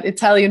food, but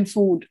Italian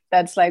food,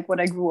 that's like what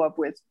I grew up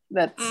with.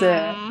 That's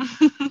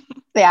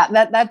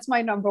that's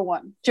my number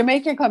one.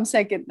 Jamaica comes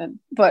second then,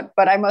 but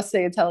I must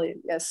say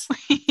Italian, yes.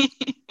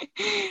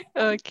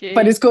 Okay.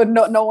 But it's good.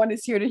 No one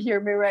is here to hear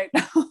me right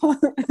now.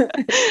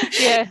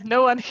 Yeah,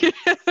 no one here.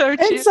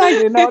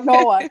 Exactly, no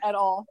one at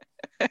all.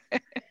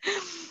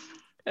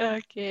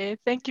 Okay,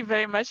 thank you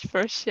very much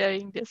for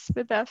sharing this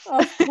with us.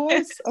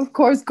 Of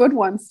course, good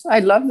ones. I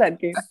love that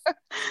game.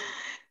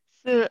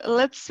 So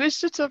let's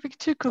switch the topic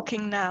to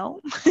cooking now.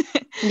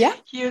 Yeah.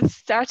 You've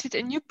started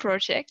a new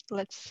project,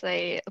 let's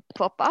say a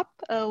pop-up,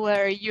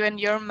 where you and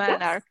your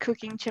man are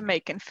cooking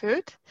Jamaican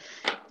food.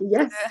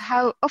 Yes.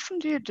 How often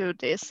do you do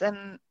this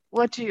and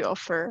what do you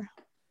offer?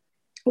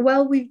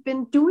 Well, we've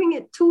been doing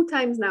it 2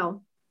 times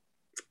now.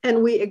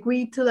 And we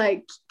agreed to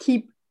like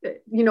keep, a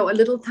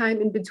little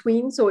time in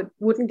between so it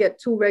wouldn't get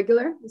too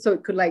regular. So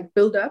it could like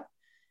build up.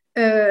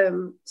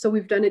 So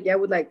we've done it,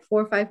 with like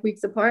 4 or 5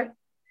 weeks apart.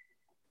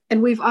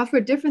 And we've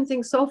offered different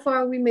things. So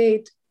far, we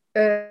made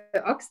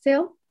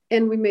oxtail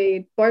and we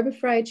made barbecue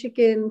fried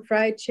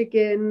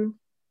chicken.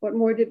 What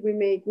more did we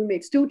make? We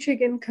made stew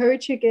chicken, curry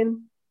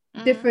chicken,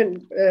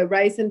 different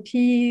rice and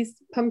peas,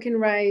 pumpkin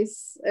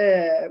rice,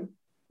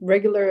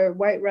 regular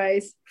white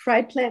rice,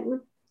 fried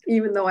plantain.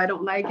 Even though I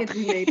don't like it,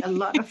 we made a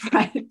lot of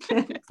fried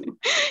plantain.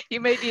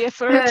 You made the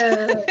effort.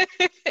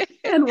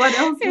 And what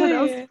else?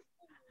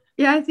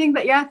 Yeah, I think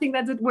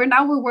that's it.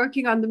 We're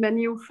working on the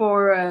menu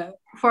for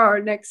our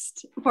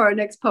next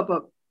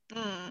pop-up.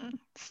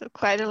 So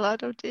quite a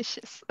lot of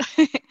dishes.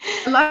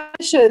 A lot of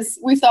dishes.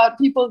 We thought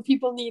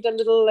people need a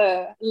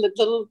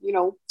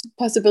little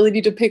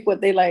possibility to pick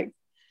what they like.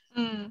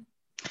 And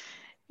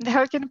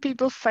how can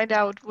people find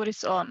out what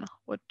is on?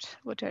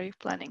 What are you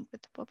planning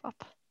with the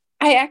pop-up?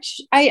 I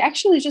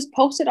actually just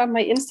posted on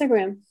my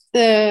Instagram,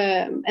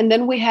 and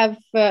then we have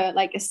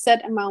like a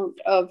set amount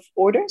of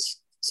orders.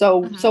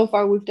 So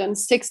far we've done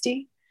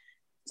 60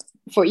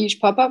 for each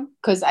pop-up,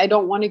 because I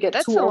don't want to get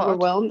too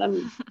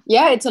overwhelmed.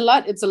 Yeah, it's a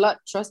lot.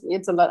 Trust me,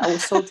 it's a lot. I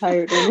was so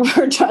tired when we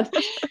were done,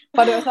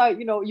 but I thought,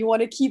 you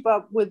want to keep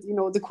up with,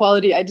 the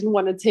quality. I didn't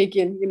want to take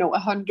in,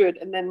 100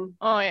 and then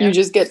you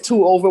just get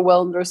too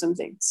overwhelmed or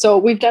something. So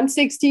we've done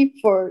 60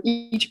 for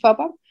each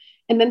pop-up,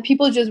 and then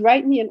people just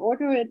write me and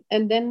order it.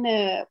 And then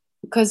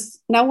because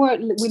now we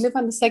live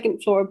on the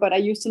second floor, but I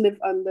used to live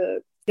on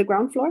the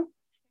ground floor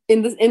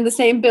in the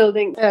same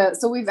building.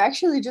 So we've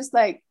actually just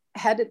like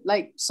had it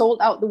like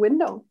sold out the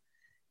window.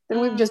 Then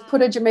we've just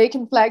put a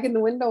Jamaican flag in the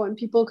window, and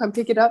people come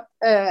pick it up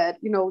at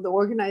the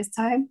organized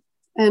time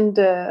and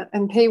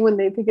pay when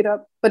they pick it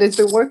up. But it's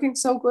been working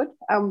so good.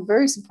 I'm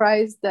very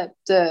surprised that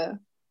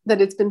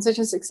it's been such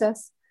a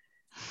success.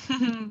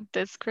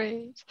 That's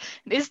great.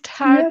 Is it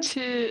hard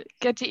to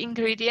get the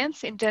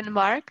ingredients in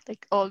Denmark,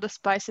 like all the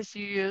spices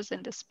you use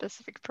in the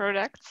specific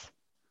products?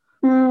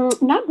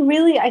 Not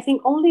really. I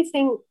think only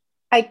thing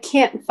I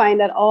can't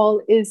find at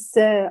all is,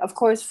 of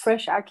course,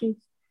 fresh ackee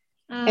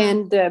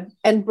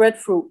and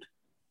breadfruit.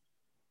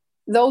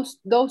 Those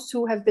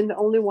two have been the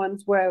only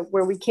ones where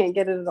we can't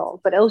get it at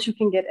all. But else you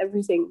can get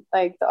everything,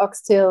 like the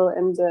oxtail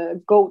and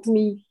the goat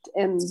meat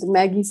and the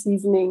Maggi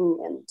seasoning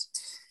and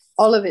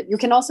all of it. You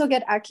can also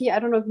get ackee. I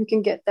don't know if you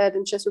can get that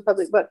in Czech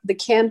Republic, but the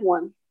canned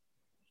one.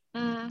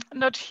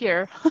 Not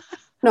here.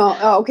 No,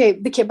 okay.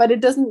 But it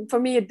doesn't. For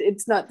me,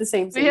 it's not the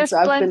same thing. We have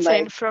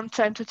plantain from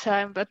time to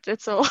time, but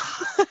that's all.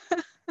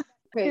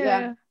 Okay,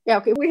 yeah.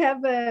 Okay, we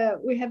have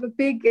a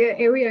big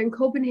area in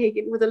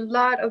Copenhagen with a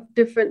lot of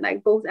different,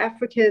 like both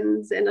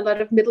Africans and a lot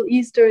of Middle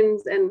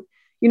Easterns, and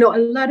a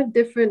lot of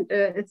different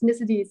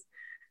ethnicities.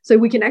 So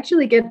we can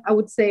actually get, I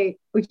would say,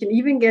 we can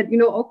even get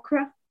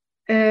okra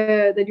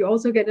that you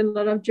also get in a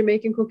lot of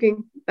Jamaican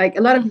cooking, like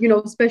a lot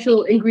of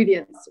special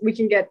ingredients. We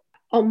can get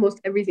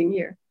almost everything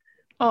here.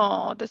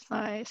 Oh, that's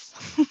nice.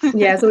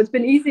 Yeah, so it's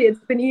been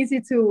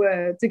easy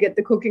to get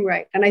the cooking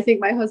right, and I think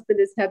my husband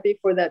is happy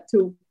for that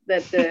too,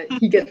 that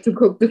he gets to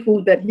cook the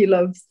food that he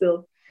loves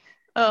still.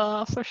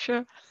 Oh, for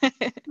sure.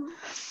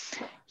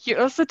 You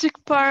also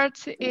took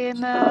part in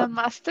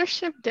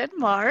MasterChef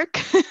Denmark.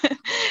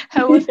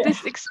 How was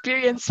this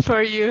experience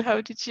for you?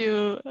 How did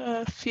you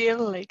feel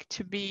like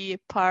to be a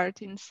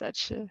part in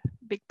such a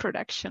big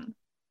production?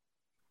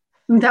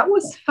 That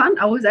was fun.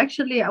 I was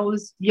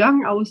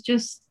young. I was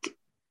just,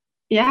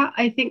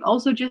 I think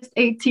also just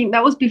 18.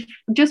 That was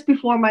just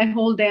before my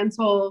whole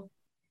dancehall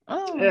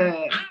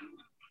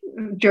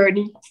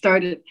journey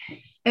started.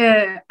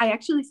 I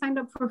actually signed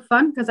up for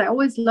fun because I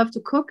always love to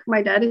cook.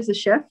 My dad is a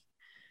chef,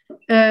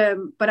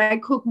 but I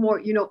cook more.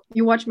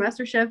 You watch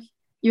MasterChef.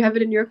 You have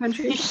it in your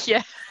country?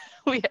 Yeah,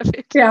 we have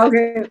it. Yeah,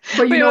 okay.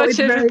 But we watch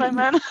it by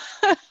man.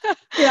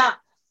 Yeah,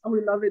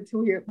 we love it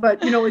too here. But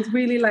it's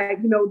really like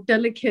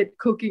delicate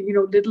cooking.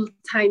 Little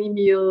tiny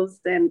meals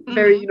and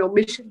very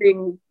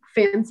Michelin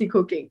fancy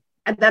cooking.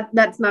 And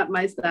that's not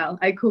my style.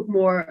 I cook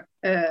more.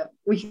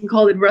 We can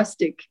call it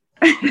rustic.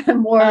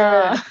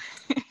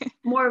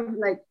 More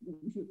like,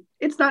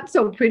 it's not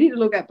so pretty to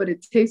look at, but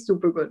it tastes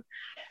super good.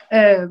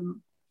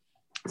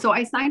 So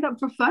I signed up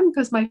for fun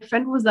because my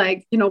friend was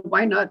like,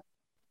 why not?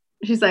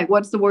 She's like,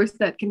 what's the worst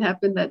that can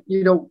happen, that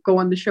you don't go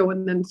on the show,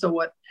 and then so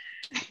what?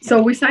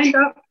 So we signed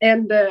up,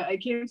 and I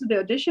came to the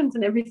auditions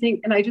and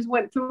everything, and I just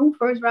went through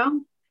first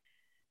round,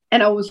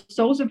 and I was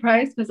so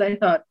surprised because I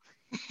thought,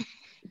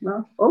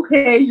 well,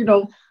 okay,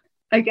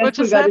 I guess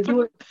we got to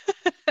do it.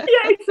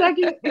 Yeah,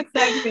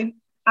 exactly.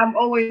 I'm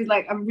always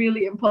like, I'm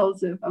really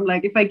impulsive. I'm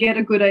like, if I get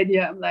a good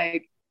idea, I'm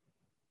like,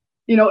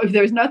 if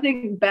there's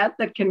nothing bad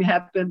that can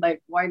happen,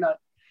 like, why not?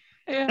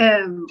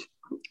 Yeah.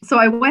 So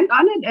I went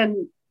on it,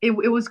 and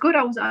it was good.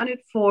 I was on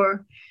it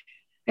for,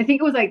 I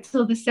think it was like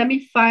till the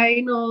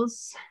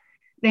semifinals.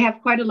 They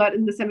have quite a lot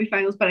in the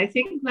semifinals, but I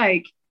think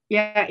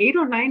 8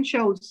 or 9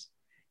 shows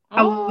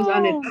I was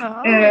on it.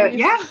 Nice.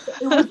 Yeah,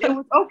 it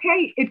was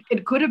okay.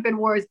 It could have been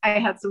worse. I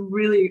had some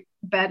really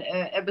bad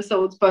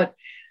episodes, but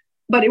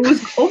it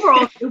was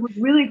overall, it was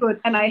really good,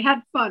 and I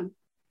had fun.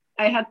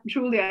 I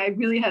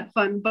really had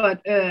fun.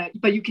 But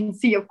you can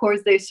see, of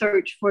course, they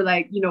search for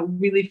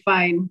really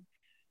fine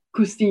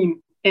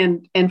cuisine,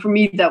 and for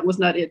me that was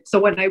not it. So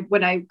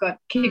when I got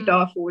kicked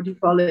off, or what do you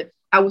call it,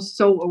 I was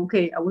so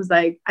okay. I was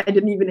like, I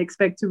didn't even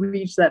expect to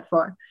reach that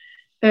far.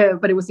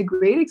 But it was a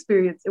great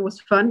experience. It was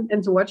fun,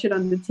 and to watch it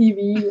on the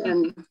TV,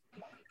 and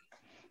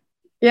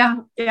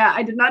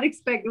I did not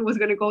expect it was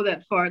going to go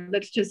that far.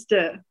 Let's just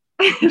say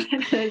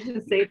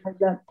it like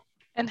that.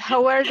 And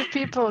how were the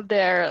people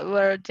there?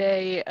 Were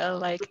they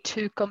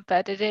too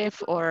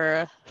competitive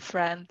or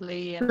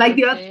friendly? And like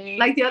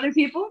the other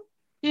people?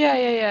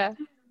 Yeah.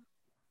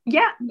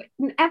 yeah,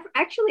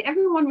 actually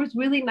everyone was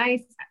really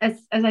nice.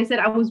 As I said,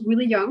 I was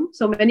really young,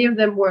 so many of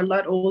them were a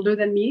lot older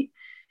than me.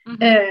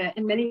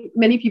 And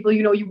many people,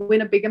 you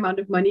win a big amount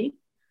of money.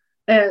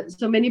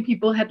 So many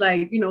people had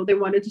like, they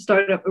wanted to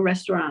start up a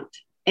restaurant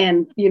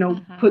and,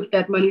 put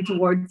that money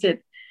towards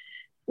it.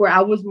 Where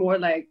I was more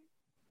like,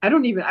 I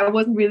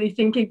wasn't really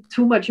thinking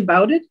too much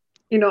about it.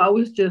 I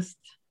was just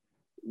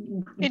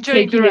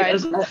enjoying the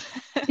ride.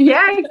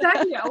 Yeah,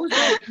 exactly. I was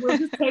like, we'll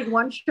just take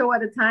one show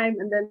at a time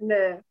and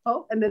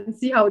then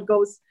see how it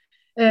goes.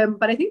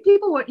 But I think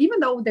people were, even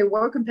though they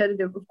were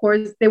competitive, of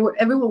course,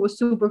 everyone was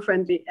super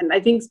friendly. And I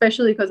think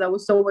especially because I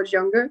was so much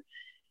younger,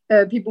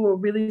 people were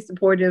really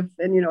supportive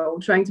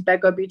and, trying to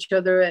back up each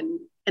other and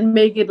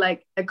make it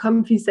like a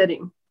comfy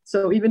setting.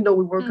 So even though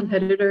we were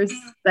competitors,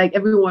 like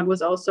everyone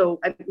was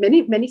also,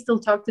 many still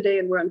talk today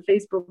and we're on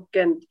Facebook,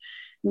 and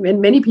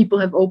many people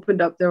have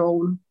opened up their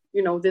own,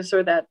 this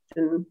or that.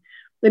 And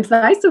it's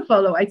nice to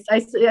follow. I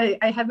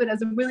have it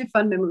as a really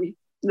fun memory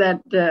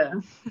that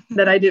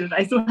I did it.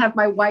 I still have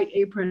my white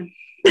apron.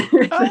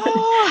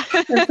 Oh.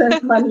 That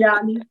says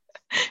Mariani.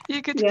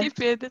 You could keep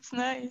it. It's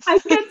nice. I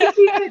get to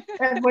keep it.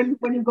 And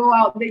when you go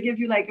out, they give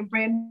you like a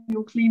brand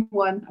new clean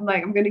one. I'm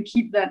like, I'm going to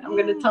keep that. I'm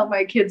going to tell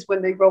my kids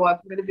when they grow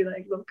up, I'm going to be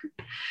like, look.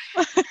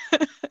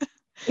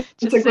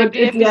 Just send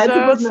the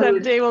episodes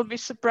and they will be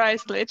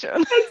surprised later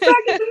on.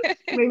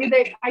 Exactly.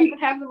 Maybe I even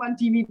have them on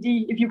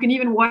DVD. If you can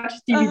even watch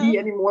DVD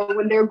anymore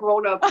when they're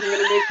grown up, I'm going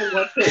to make them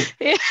watch it.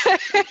 Yeah,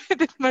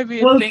 that might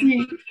be a thing.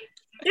 See.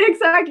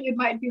 Exactly. It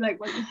might be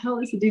like, what the hell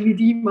is a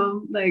DVD,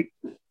 Mom? Like,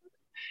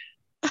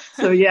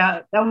 so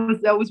yeah, that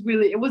was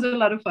really, it was a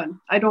lot of fun.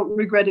 I don't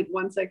regret it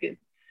 1 second.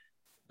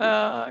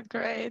 Oh,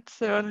 great.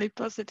 So only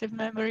positive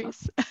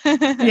memories.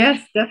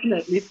 Yes,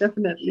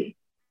 definitely.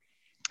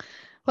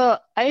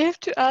 Well, I have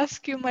to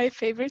ask you my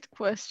favorite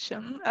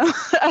question. I'm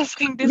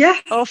asking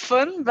this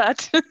often,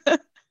 but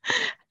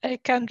I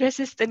can't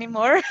resist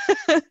anymore.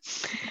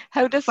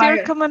 How does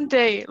your common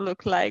day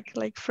look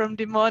like from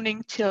the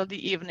morning till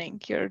the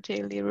evening, your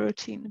daily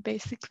routine,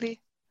 basically?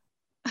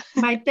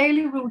 My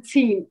daily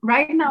routine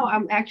right now,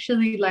 I'm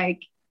actually right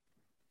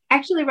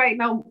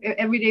now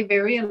every day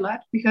vary a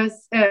lot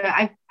because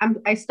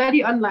I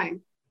study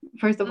online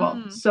first of all,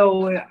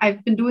 so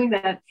I've been doing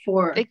that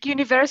for like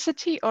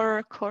university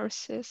or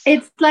courses.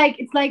 It's like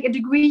a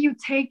degree you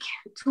take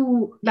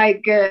to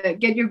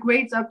get your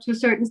grades up to a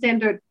certain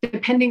standard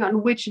depending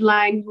on which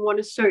line you want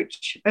to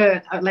search,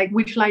 like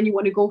which line you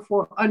want to go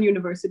for on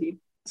university.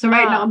 So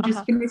right now I'm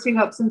just finishing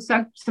up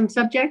some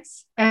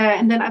subjects,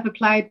 and then I've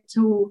applied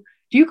to.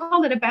 Do you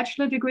call it a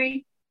bachelor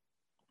degree?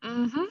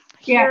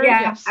 Yeah.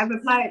 Yes. I've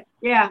applied.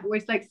 Yeah, where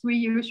it's like 3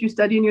 years you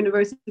study in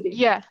university.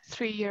 Yeah,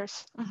 3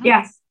 years.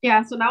 Yes.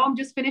 Yeah. So now I'm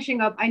just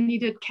finishing up. I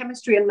needed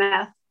chemistry and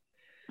math.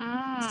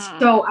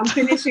 So I'm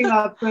finishing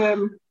up.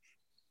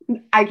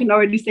 I can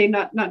already say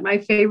not my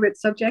favorite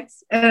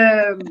subjects.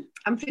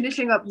 I'm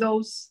finishing up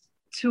those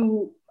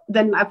two.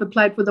 Then I've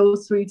applied for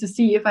those 3 to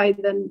see if I'm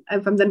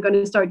then going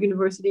to start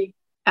university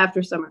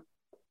after summer.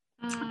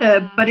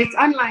 But it's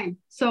online,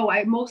 so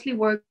I mostly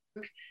work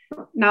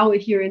now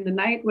here in the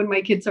night when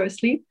my kids are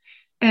asleep.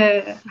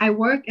 I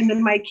work, and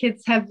then my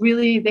kids have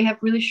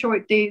really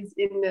short days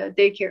in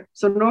daycare.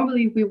 So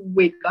normally we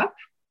wake up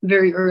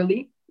very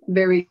early,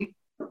 very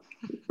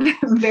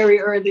very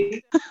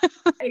early.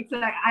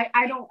 Exactly.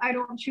 I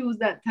don't choose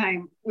that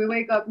time. We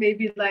wake up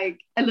maybe like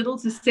a little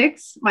to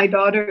 6. My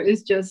daughter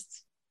is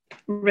just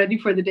ready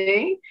for the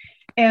day,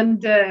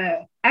 and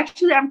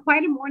actually I'm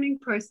quite a morning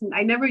person.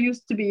 I never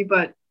used to be,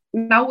 but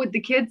now with the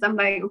kids, I'm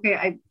like,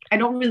 okay, I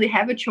don't really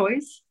have a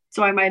choice,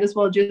 so I might as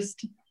well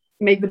just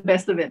make the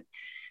best of it.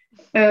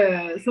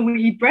 So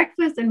we eat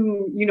breakfast,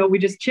 and we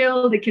just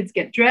chill. The kids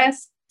get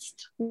dressed,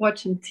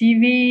 watching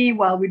TV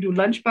while we do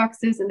lunch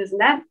boxes and this and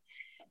that.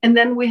 And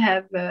then we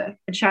have a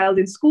child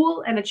in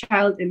school, and a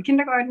child in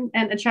kindergarten,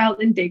 and a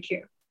child in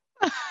daycare.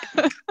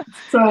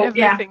 So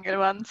everything at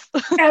once.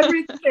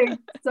 Everything.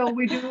 So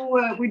we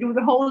do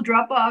the whole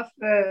drop off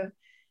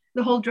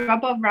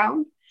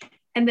round.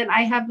 And then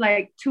I have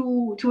like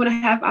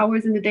 2.5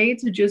 hours in the day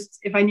to just,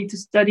 if I need to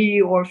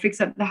study or fix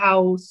up the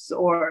house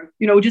or,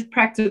 just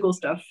practical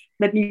stuff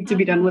that need to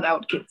be done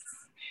without kids.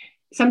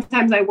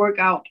 Sometimes I work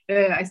out.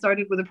 I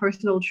started with a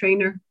personal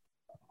trainer,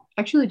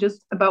 actually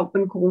just about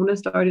when Corona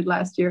started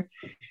last year.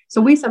 So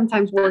we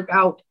sometimes work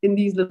out in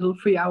these little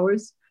free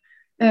hours.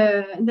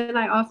 And then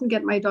I often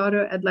get my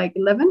daughter at like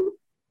 11.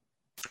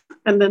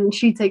 And then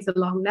she takes a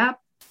long nap.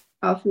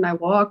 Often I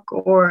walk,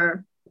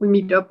 or we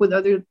meet up with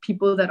other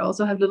people that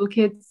also have little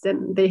kids,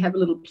 and they have a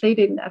little play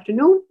date in the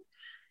afternoon.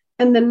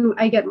 And then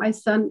I get my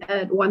son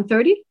at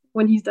 1:30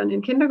 when he's done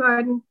in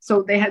kindergarten.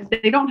 So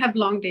they don't have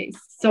long days.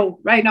 So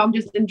right now I'm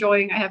just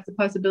enjoying. I have the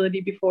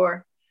possibility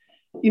before,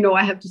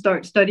 I have to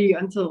start study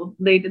until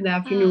late in the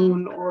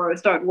afternoon or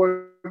start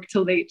work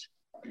till late.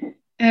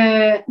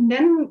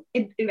 Then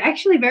it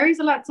actually varies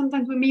a lot.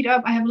 Sometimes we meet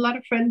up. I have a lot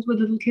of friends with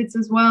little kids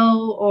as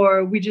well,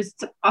 or we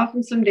just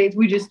often some days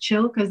we just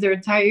chill because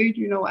they're tired,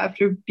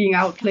 after being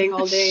out playing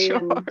all day.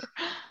 Sure.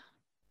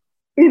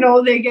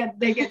 they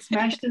get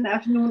smashed in the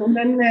afternoon. And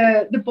then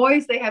the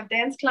boys, they have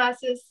dance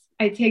classes.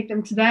 I take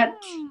them to that.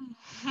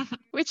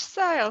 Which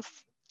styles?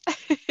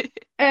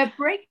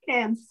 Break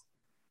dance.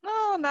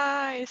 Oh,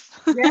 nice.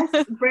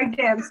 Yes, break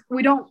dance.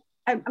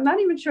 I'm not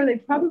even sure. They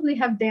probably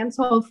have dance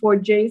hall for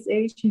Jay's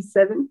age. He's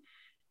 7,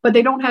 but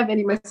they don't have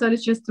any. My son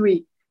is just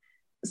 3.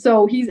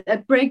 So he's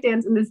at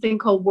breakdance in this thing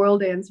called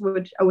world dance,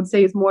 which I would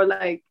say is more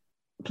like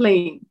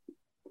playing.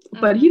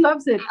 But he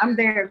loves it. I'm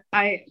there.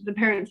 The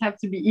parents have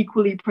to be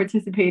equally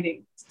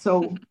participating.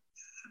 So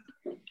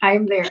I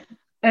am there.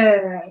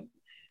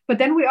 But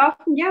then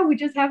we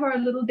just have our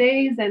little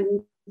days,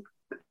 and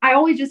I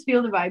always just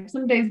feel the vibe.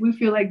 Some days we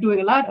feel like doing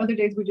a lot, other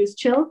days we just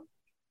chill.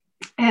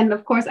 And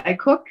of course I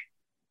cook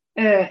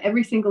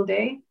every single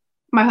day.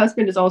 My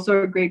husband is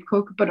also a great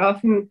cook, but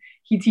often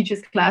he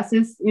teaches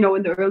classes, in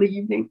the early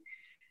evening.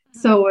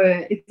 So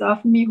it's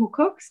often me who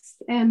cooks,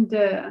 and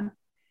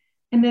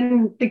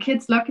then the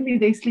kids, luckily,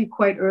 they sleep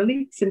quite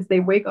early since they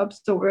wake up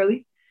so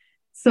early.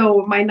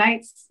 So my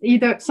nights,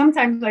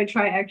 sometimes I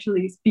try,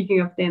 actually, speaking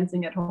of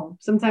dancing at home,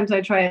 sometimes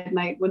I try at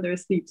night when they're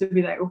asleep to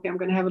be like, okay, I'm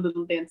going to have a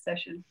little dance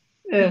session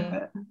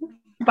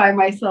by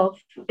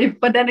myself.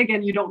 But then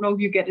again, you don't know if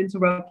you get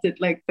interrupted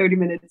like 30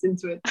 minutes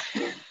into it.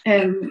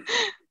 And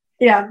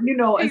yeah,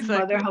 as a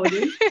mother, how it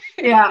is.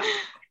 Yeah.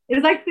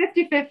 It's like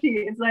 50-50.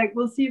 It's like,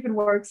 we'll see if it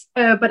works.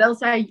 But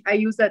else I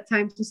use that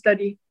time to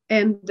study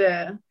and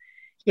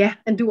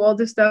do all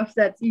the stuff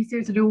that's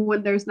easier to do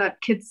when there's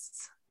not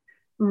kids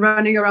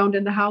running around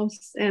in the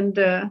house and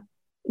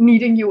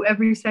needing you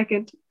every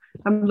second.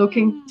 I'm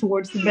looking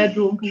towards the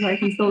bedroom because I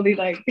can slowly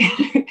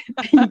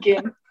peek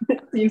in,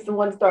 see if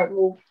someone start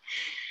moving.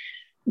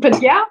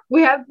 But yeah,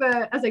 we have,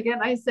 as again,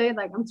 I say,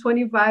 I'm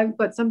 25,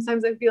 but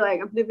sometimes I feel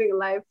like I'm living a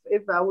life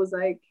if I was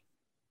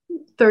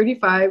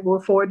 35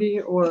 or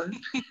 40 or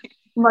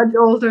much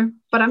older.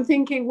 But I'm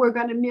thinking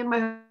me and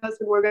my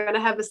husband, we're going to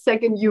have a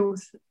second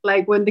youth.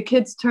 Like when the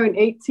kids turn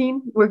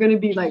 18, we're going to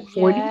be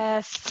 40.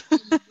 Yes.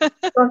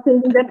 So I'm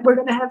thinking that we're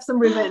going to have some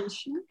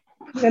revenge.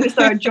 We're going to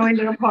start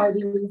joining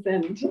parties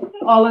and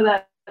all of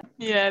that.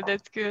 Yeah,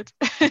 that's good.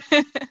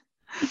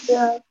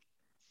 Yeah.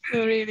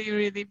 So really,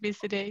 really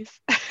busy days.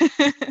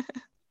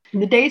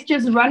 The days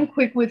just run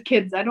quick with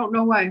kids. I don't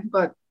know why,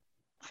 but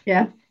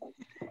yeah.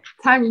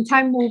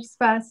 Time moves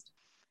fast.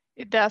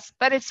 It does,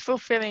 but it's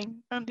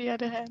fulfilling on the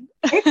other hand.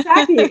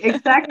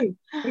 Exactly.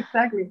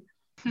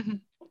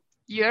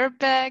 You're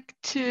back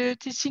to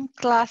teaching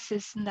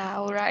classes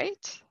now,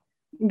 right?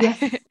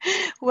 Yes.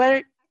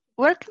 Where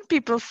can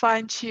people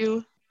find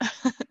you?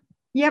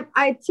 Yep,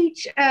 I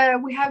teach.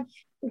 We have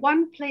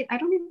one place. I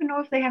don't even know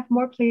if they have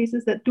more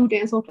places that do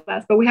dance hall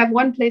class, but we have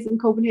one place in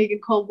Copenhagen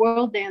called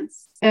World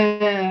Dance,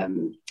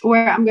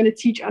 where I'm going to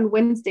teach on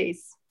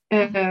Wednesdays.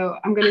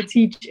 I'm going to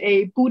teach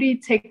a booty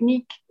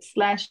technique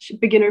 /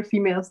 beginner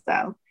female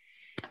style.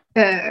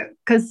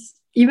 Because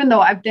even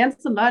though I've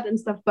danced a lot and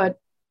stuff, but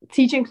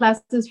teaching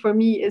classes for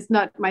me is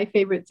not my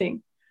favorite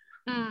thing.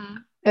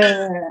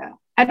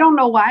 I don't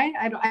know why.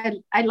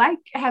 I like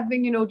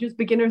having, just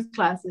beginners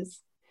classes.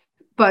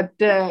 But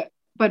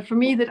for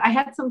me, that I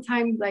had some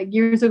time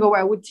years ago where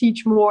I would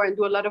teach more and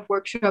do a lot of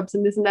workshops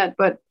and this and that.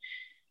 But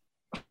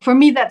for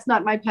me, that's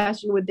not my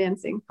passion with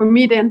dancing. For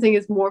me, dancing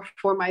is more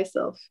for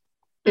myself,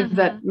 if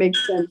that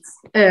makes sense.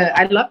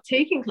 I love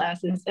taking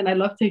classes and I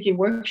love taking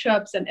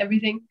workshops and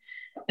everything.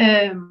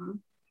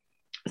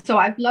 So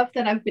I've loved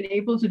that I've been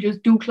able to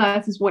just do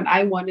classes when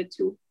I wanted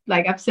to.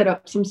 I've set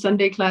up some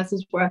Sunday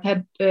classes where I've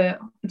had,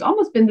 it's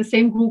almost been the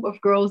same group of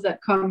girls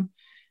that come.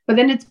 But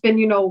then it's been,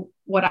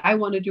 what I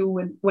want to do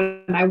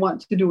when I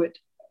want to do it.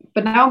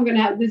 But now I'm going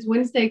to have this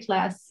Wednesday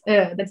class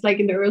that's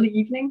in the early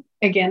evening.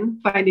 Again,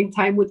 finding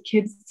time with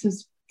kids to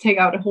take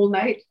out a whole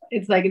night.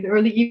 It's in the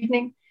early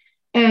evening.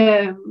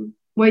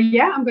 Well,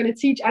 yeah, I'm going to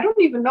teach. I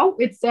don't even know.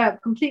 It's a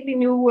completely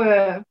new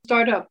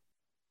startup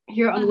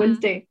here on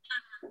Wednesday.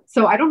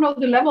 So I don't know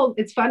the level.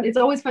 It's fun. It's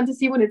always fun to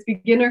see when it's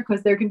beginner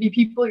because there can be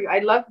people. I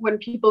love when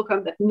people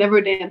come that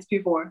never danced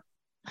before,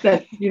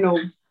 that,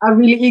 are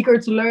really eager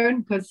to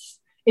learn because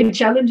it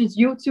challenges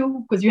you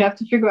too, because you have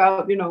to figure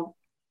out,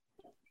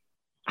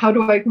 how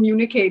do I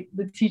communicate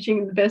the teaching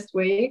in the best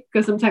way?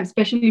 Because sometimes,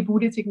 especially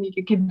booty technique,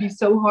 it can be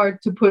so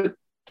hard to put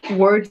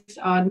words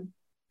on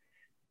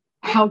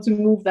how to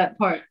move that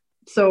part.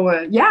 So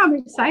I'm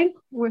excited.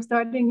 We're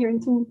starting here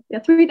in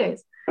 3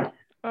 days.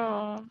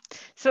 Oh,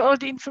 so all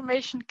the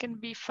information can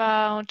be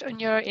found on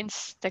your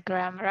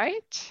Instagram,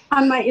 right?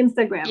 On my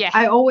Instagram. Yeah.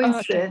 I always,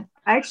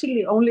 I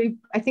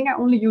think I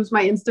only use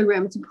my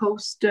Instagram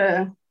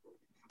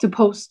to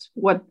post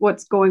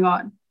what's going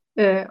on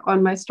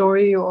my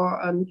story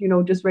or on,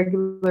 just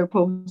regular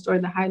posts or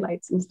in the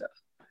highlights and stuff.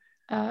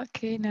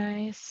 Okay,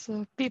 nice.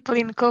 So people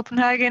in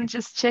Copenhagen,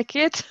 just check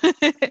it.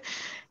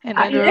 And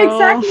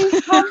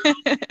exactly.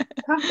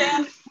 Come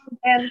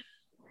dance.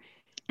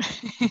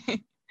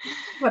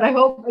 But I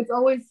hope it's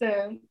always,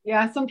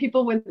 some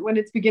people, when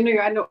it's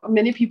beginner, I know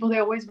many people, they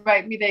always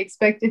write me, they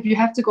expect if you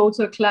have to go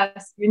to a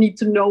class, you need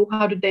to know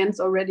how to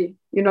dance already.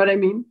 You know what I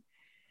mean?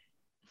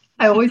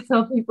 I always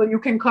tell people you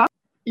can come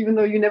even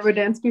though you never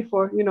danced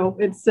before.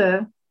 It's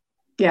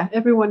yeah,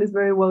 everyone is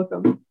very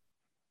welcome.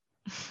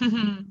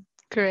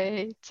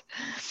 Great.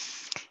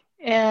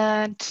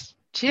 And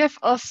do you have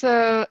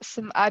also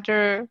some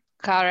other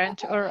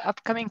current or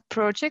upcoming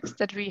projects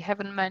that we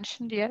haven't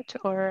mentioned yet,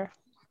 or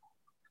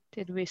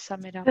did we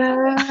sum it up?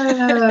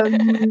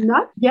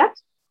 Not yet.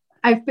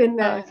 I've been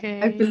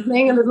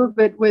playing a little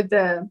bit with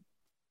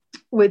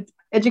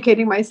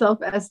educating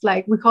myself as,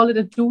 like, we call it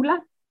a doula.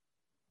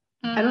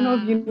 I don't know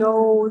if you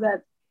know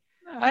that.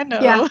 I know.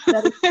 Yeah,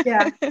 that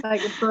is,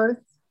 like a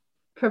birth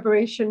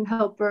preparation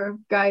helper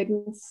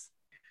guidance.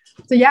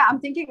 So yeah, I'm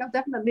thinking of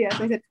definitely, as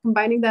I said,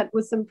 combining that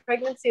with some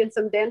pregnancy and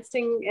some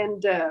dancing,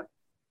 and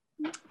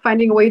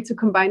finding a way to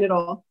combine it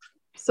all.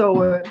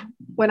 So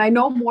when I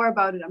know more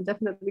about it, I'm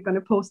definitely going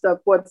to post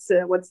up what's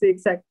the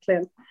exact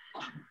plan.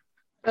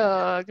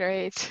 Oh,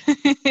 great.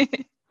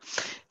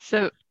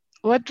 So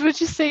what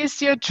would you say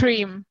is your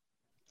dream,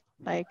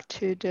 like,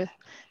 to the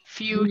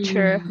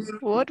future?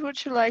 What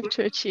would you like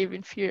to achieve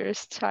in few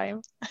years'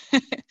 time?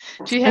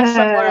 Do you have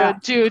some, or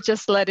do you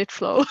just let it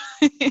flow?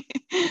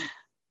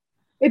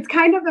 It's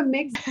kind of a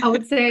mix. I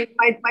would say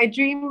my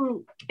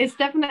dream is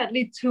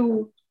definitely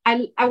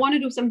I want to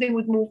do something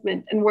with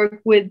movement and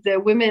work with the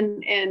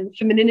women and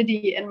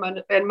femininity and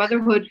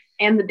motherhood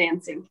and the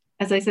dancing,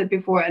 as I said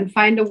before, and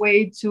find a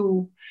way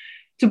to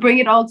bring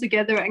it all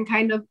together, and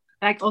kind of,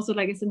 like, also,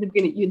 like I said in the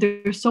beginning,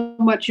 there's so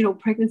much,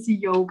 pregnancy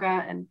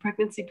yoga and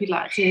pregnancy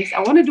Pilates. I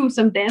want to do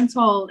some dance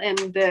hall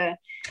and,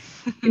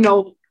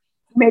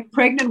 make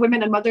pregnant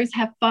women and mothers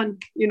have fun,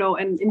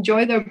 and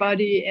enjoy their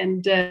body.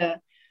 And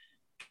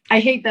I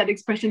hate that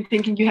expression,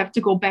 thinking you have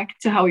to go back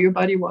to how your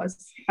body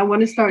was. I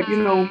want to start,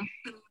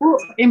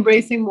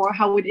 embracing more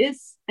how it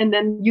is, and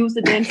then use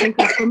the dancing,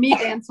 because for me,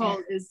 dance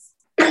hall is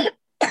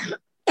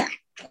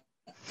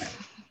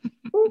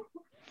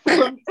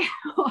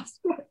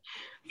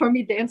for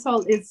me, dance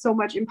hall is so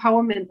much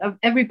empowerment of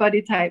every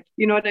body type.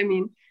 You know what I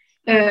mean?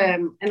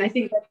 And I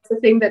think that's the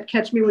thing that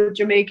catch me with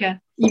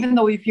Jamaica. Even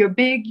though if you're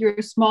big,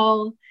 you're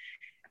small,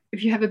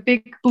 if you have a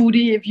big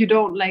booty, if you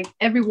don't, like,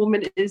 every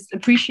woman is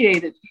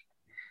appreciated.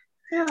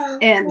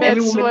 And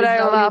that's what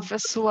I love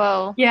as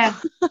well. Yeah.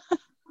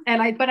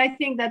 But I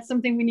think that's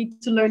something we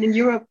need to learn in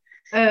Europe,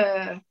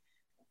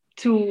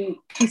 to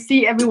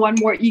see everyone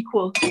more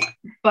equal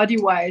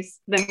body-wise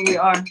than we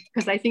are,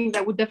 because I think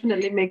that would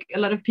definitely make a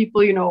lot of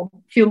people,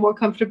 feel more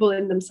comfortable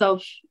in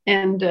themselves,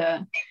 and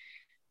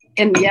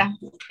yeah,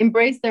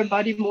 embrace their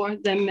body more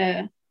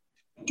than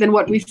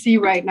what we see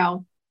right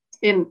now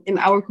in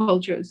our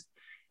cultures.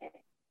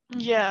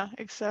 Yeah,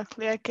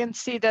 exactly. I can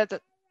see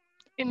that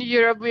in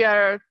Europe we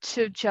are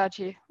too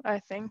judgy, I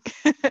think.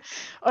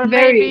 Or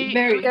maybe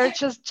we are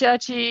just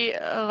judgy,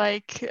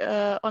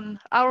 on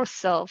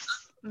ourselves.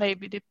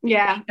 Maybe the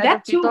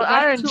other people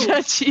aren't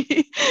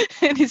judgy,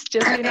 and it's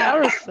just in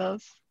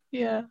ourselves.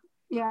 Yeah.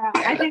 Yeah,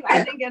 I think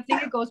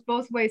it goes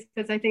both ways,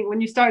 because I think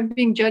when you start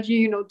being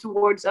judgy,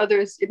 towards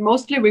others, it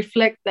mostly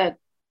reflects that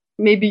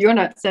maybe you're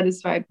not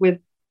satisfied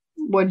with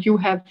what you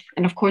have.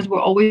 And of course,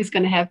 we're always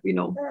going to have,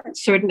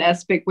 certain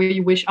aspect where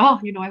you wish, I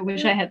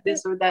wish I had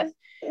this or that.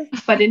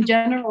 But in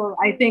general,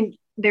 I think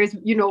there's,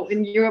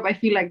 in Europe, I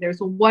feel like there's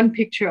one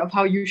picture of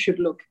how you should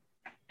look,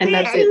 and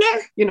that's it.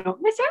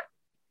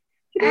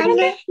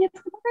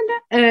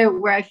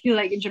 Where I feel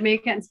like in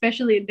Jamaica, and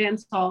especially in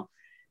dance hall,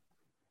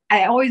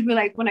 I always feel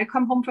like when I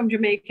come home from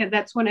Jamaica,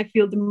 that's when I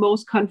feel the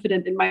most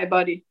confident in my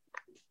body.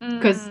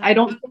 Because I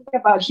don't think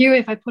about here,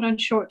 if I put on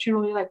shorts,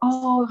 you're like,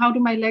 oh, how do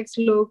my legs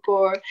look?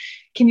 Or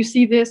can you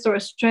see this, or a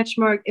stretch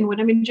mark? And when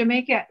I'm in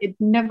Jamaica, it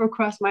never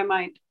crossed my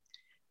mind.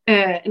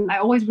 And I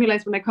always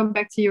realize when I come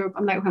back to Europe,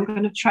 I'm like, I'm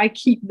going to try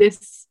keep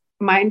this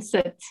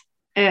mindset.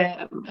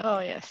 Oh,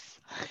 yes.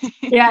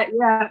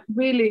 yeah,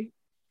 really.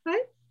 Hi.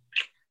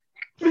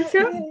 What's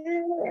up?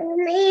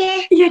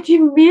 Yeah,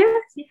 Jimmy.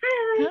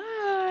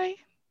 Hi.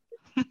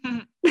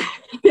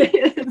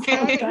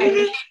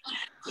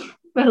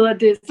 Well,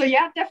 so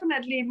yeah,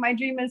 definitely my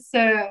dream is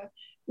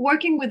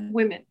working with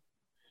women,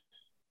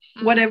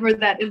 whatever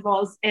that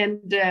involves,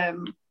 and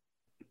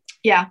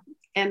yeah,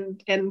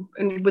 and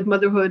with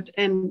motherhood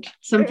and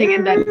something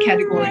in that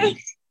category.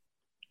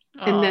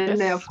 And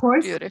then of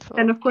course beautiful.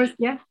 And of course,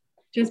 yeah,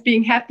 just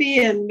being happy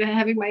and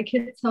having my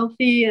kids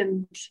healthy,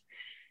 and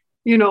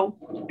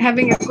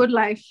having a good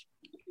life.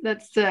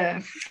 That's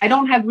I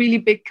don't have really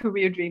big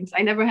career dreams.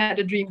 I never had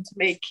a dream to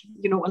make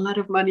a lot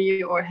of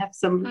money or have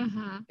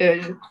some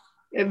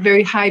a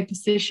very high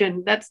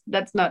position. That's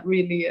not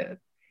really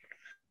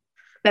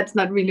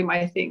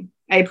my thing.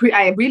 I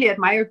really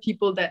admire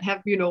people that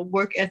have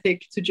work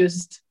ethic to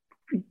just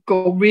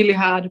go really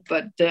hard,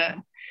 but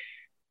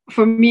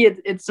for me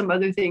it's some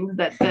other things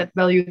that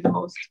value the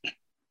most.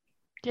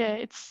 Yeah,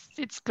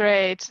 it's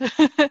great.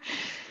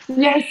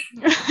 Yes.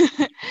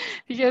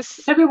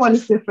 Yes, everyone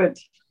is different.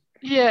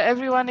 Yeah,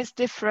 everyone is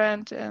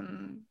different,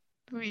 and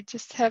We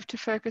just have to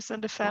focus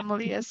on the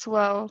family as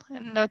well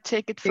and not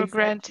take it for Exactly.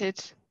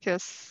 granted,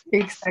 because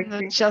it's not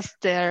Exactly.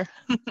 just there.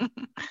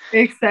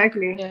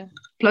 Exactly. Yeah.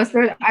 Plus,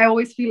 I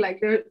always feel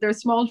like they're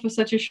small for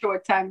such a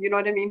short time. You know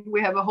what I mean?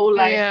 We have a whole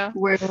life Yeah.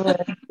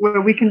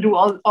 where we can do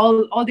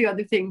all the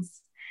other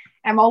things.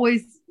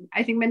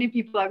 I think many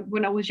people,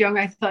 when I was young,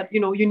 I thought,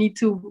 you need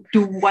to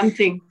do one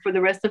thing for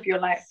the rest of your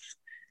life.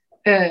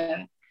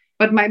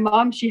 But my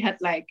mom, she had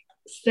like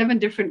 7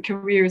 different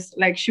careers.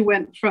 Like she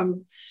went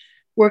from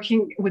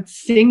working with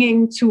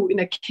singing to in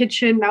a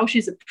kitchen. Now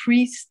she's a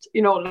priest,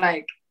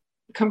 like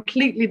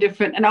completely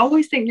different. And I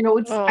always think,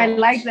 I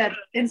like that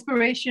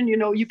inspiration.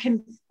 You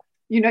can,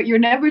 you're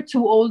never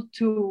too old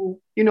to,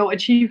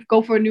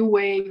 go for a new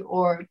way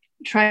or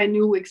try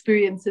new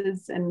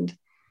experiences. And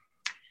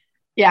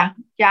yeah,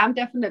 I'm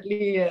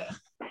definitely,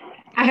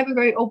 I have a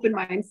very open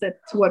mindset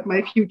to what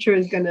my future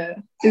is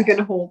gonna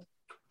hold.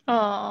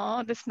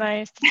 Oh, that's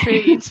nice. That's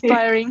really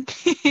inspiring.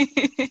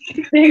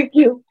 Thank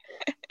you.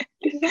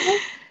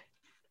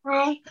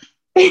 Hi.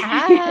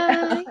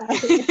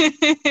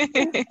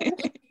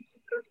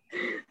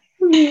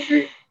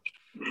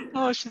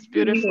 Oh, she's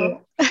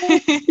beautiful.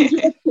 Yes, she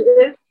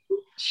is.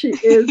 She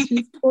is.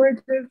 She's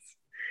gorgeous.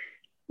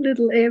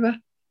 Little Eva.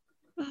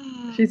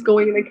 She's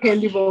going in a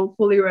candy bowl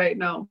fully right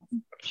now.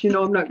 She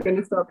know I'm not going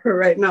to stop her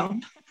right now.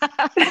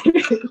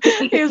 She's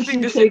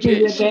taking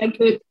the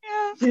advantage.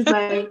 Yeah. She's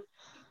like...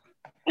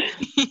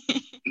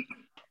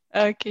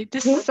 Okay,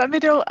 to sum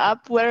it all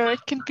up, where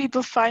can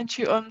people find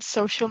you on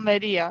social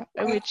media?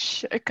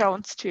 Which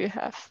accounts do you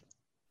have?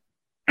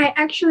 I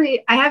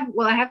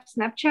have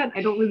Snapchat.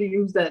 I don't really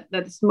use that.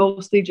 That's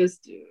mostly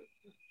just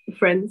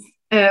friends.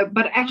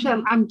 But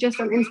actually, I'm just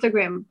on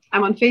Instagram.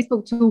 I'm on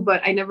Facebook too,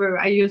 but I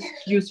use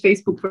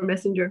Facebook for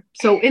Messenger.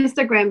 So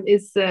Instagram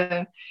is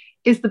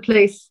the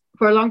place.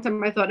 For a long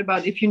time, I thought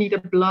about if you need a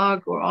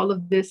blog or all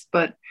of this,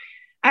 but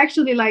I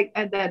actually like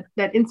that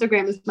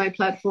Instagram is my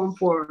platform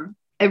for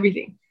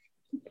everything,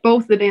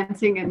 both the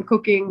dancing and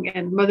cooking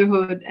and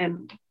motherhood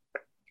and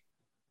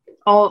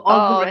all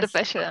the rest. The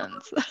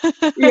passions.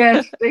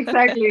 Yes,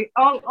 exactly.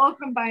 All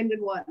combined in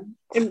one.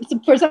 And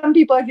for some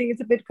people, I think it's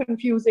a bit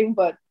confusing,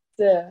 but.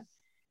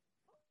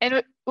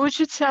 And would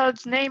you tell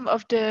the name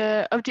of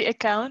the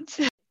account?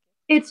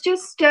 It's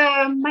just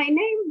my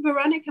name,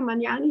 Veronica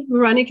Magnani.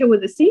 Veronica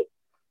with a C,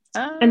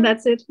 and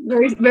that's it.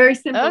 Very, very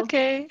simple.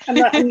 Okay.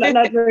 We're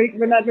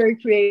not very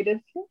creative.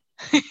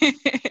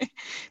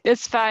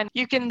 That's fine.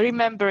 You can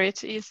remember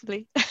it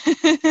easily.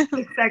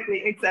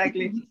 Exactly.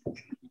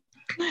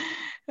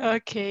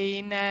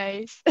 Okay,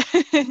 nice.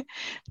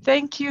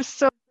 Thank you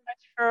so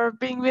much for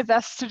being with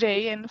us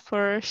today and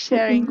for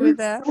sharing with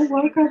us. You're so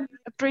welcome.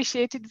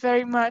 Appreciate it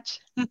very much.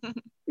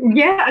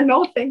 Yeah,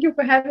 no, thank you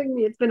for having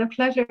me. It's been a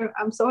pleasure.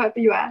 I'm so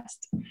happy you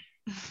asked.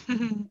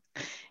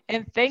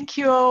 And thank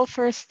you all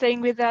for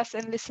staying with us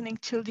and listening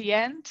till the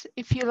end.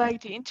 If you like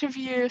the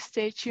interview,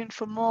 stay tuned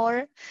for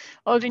more.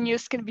 All the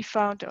news can be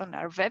found on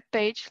our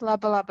webpage,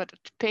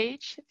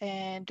 labalaba.page.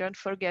 And don't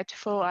forget to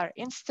follow our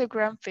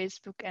Instagram,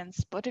 Facebook, and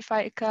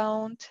Spotify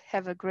account.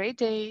 Have a great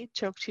day.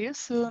 Talk to you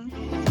soon.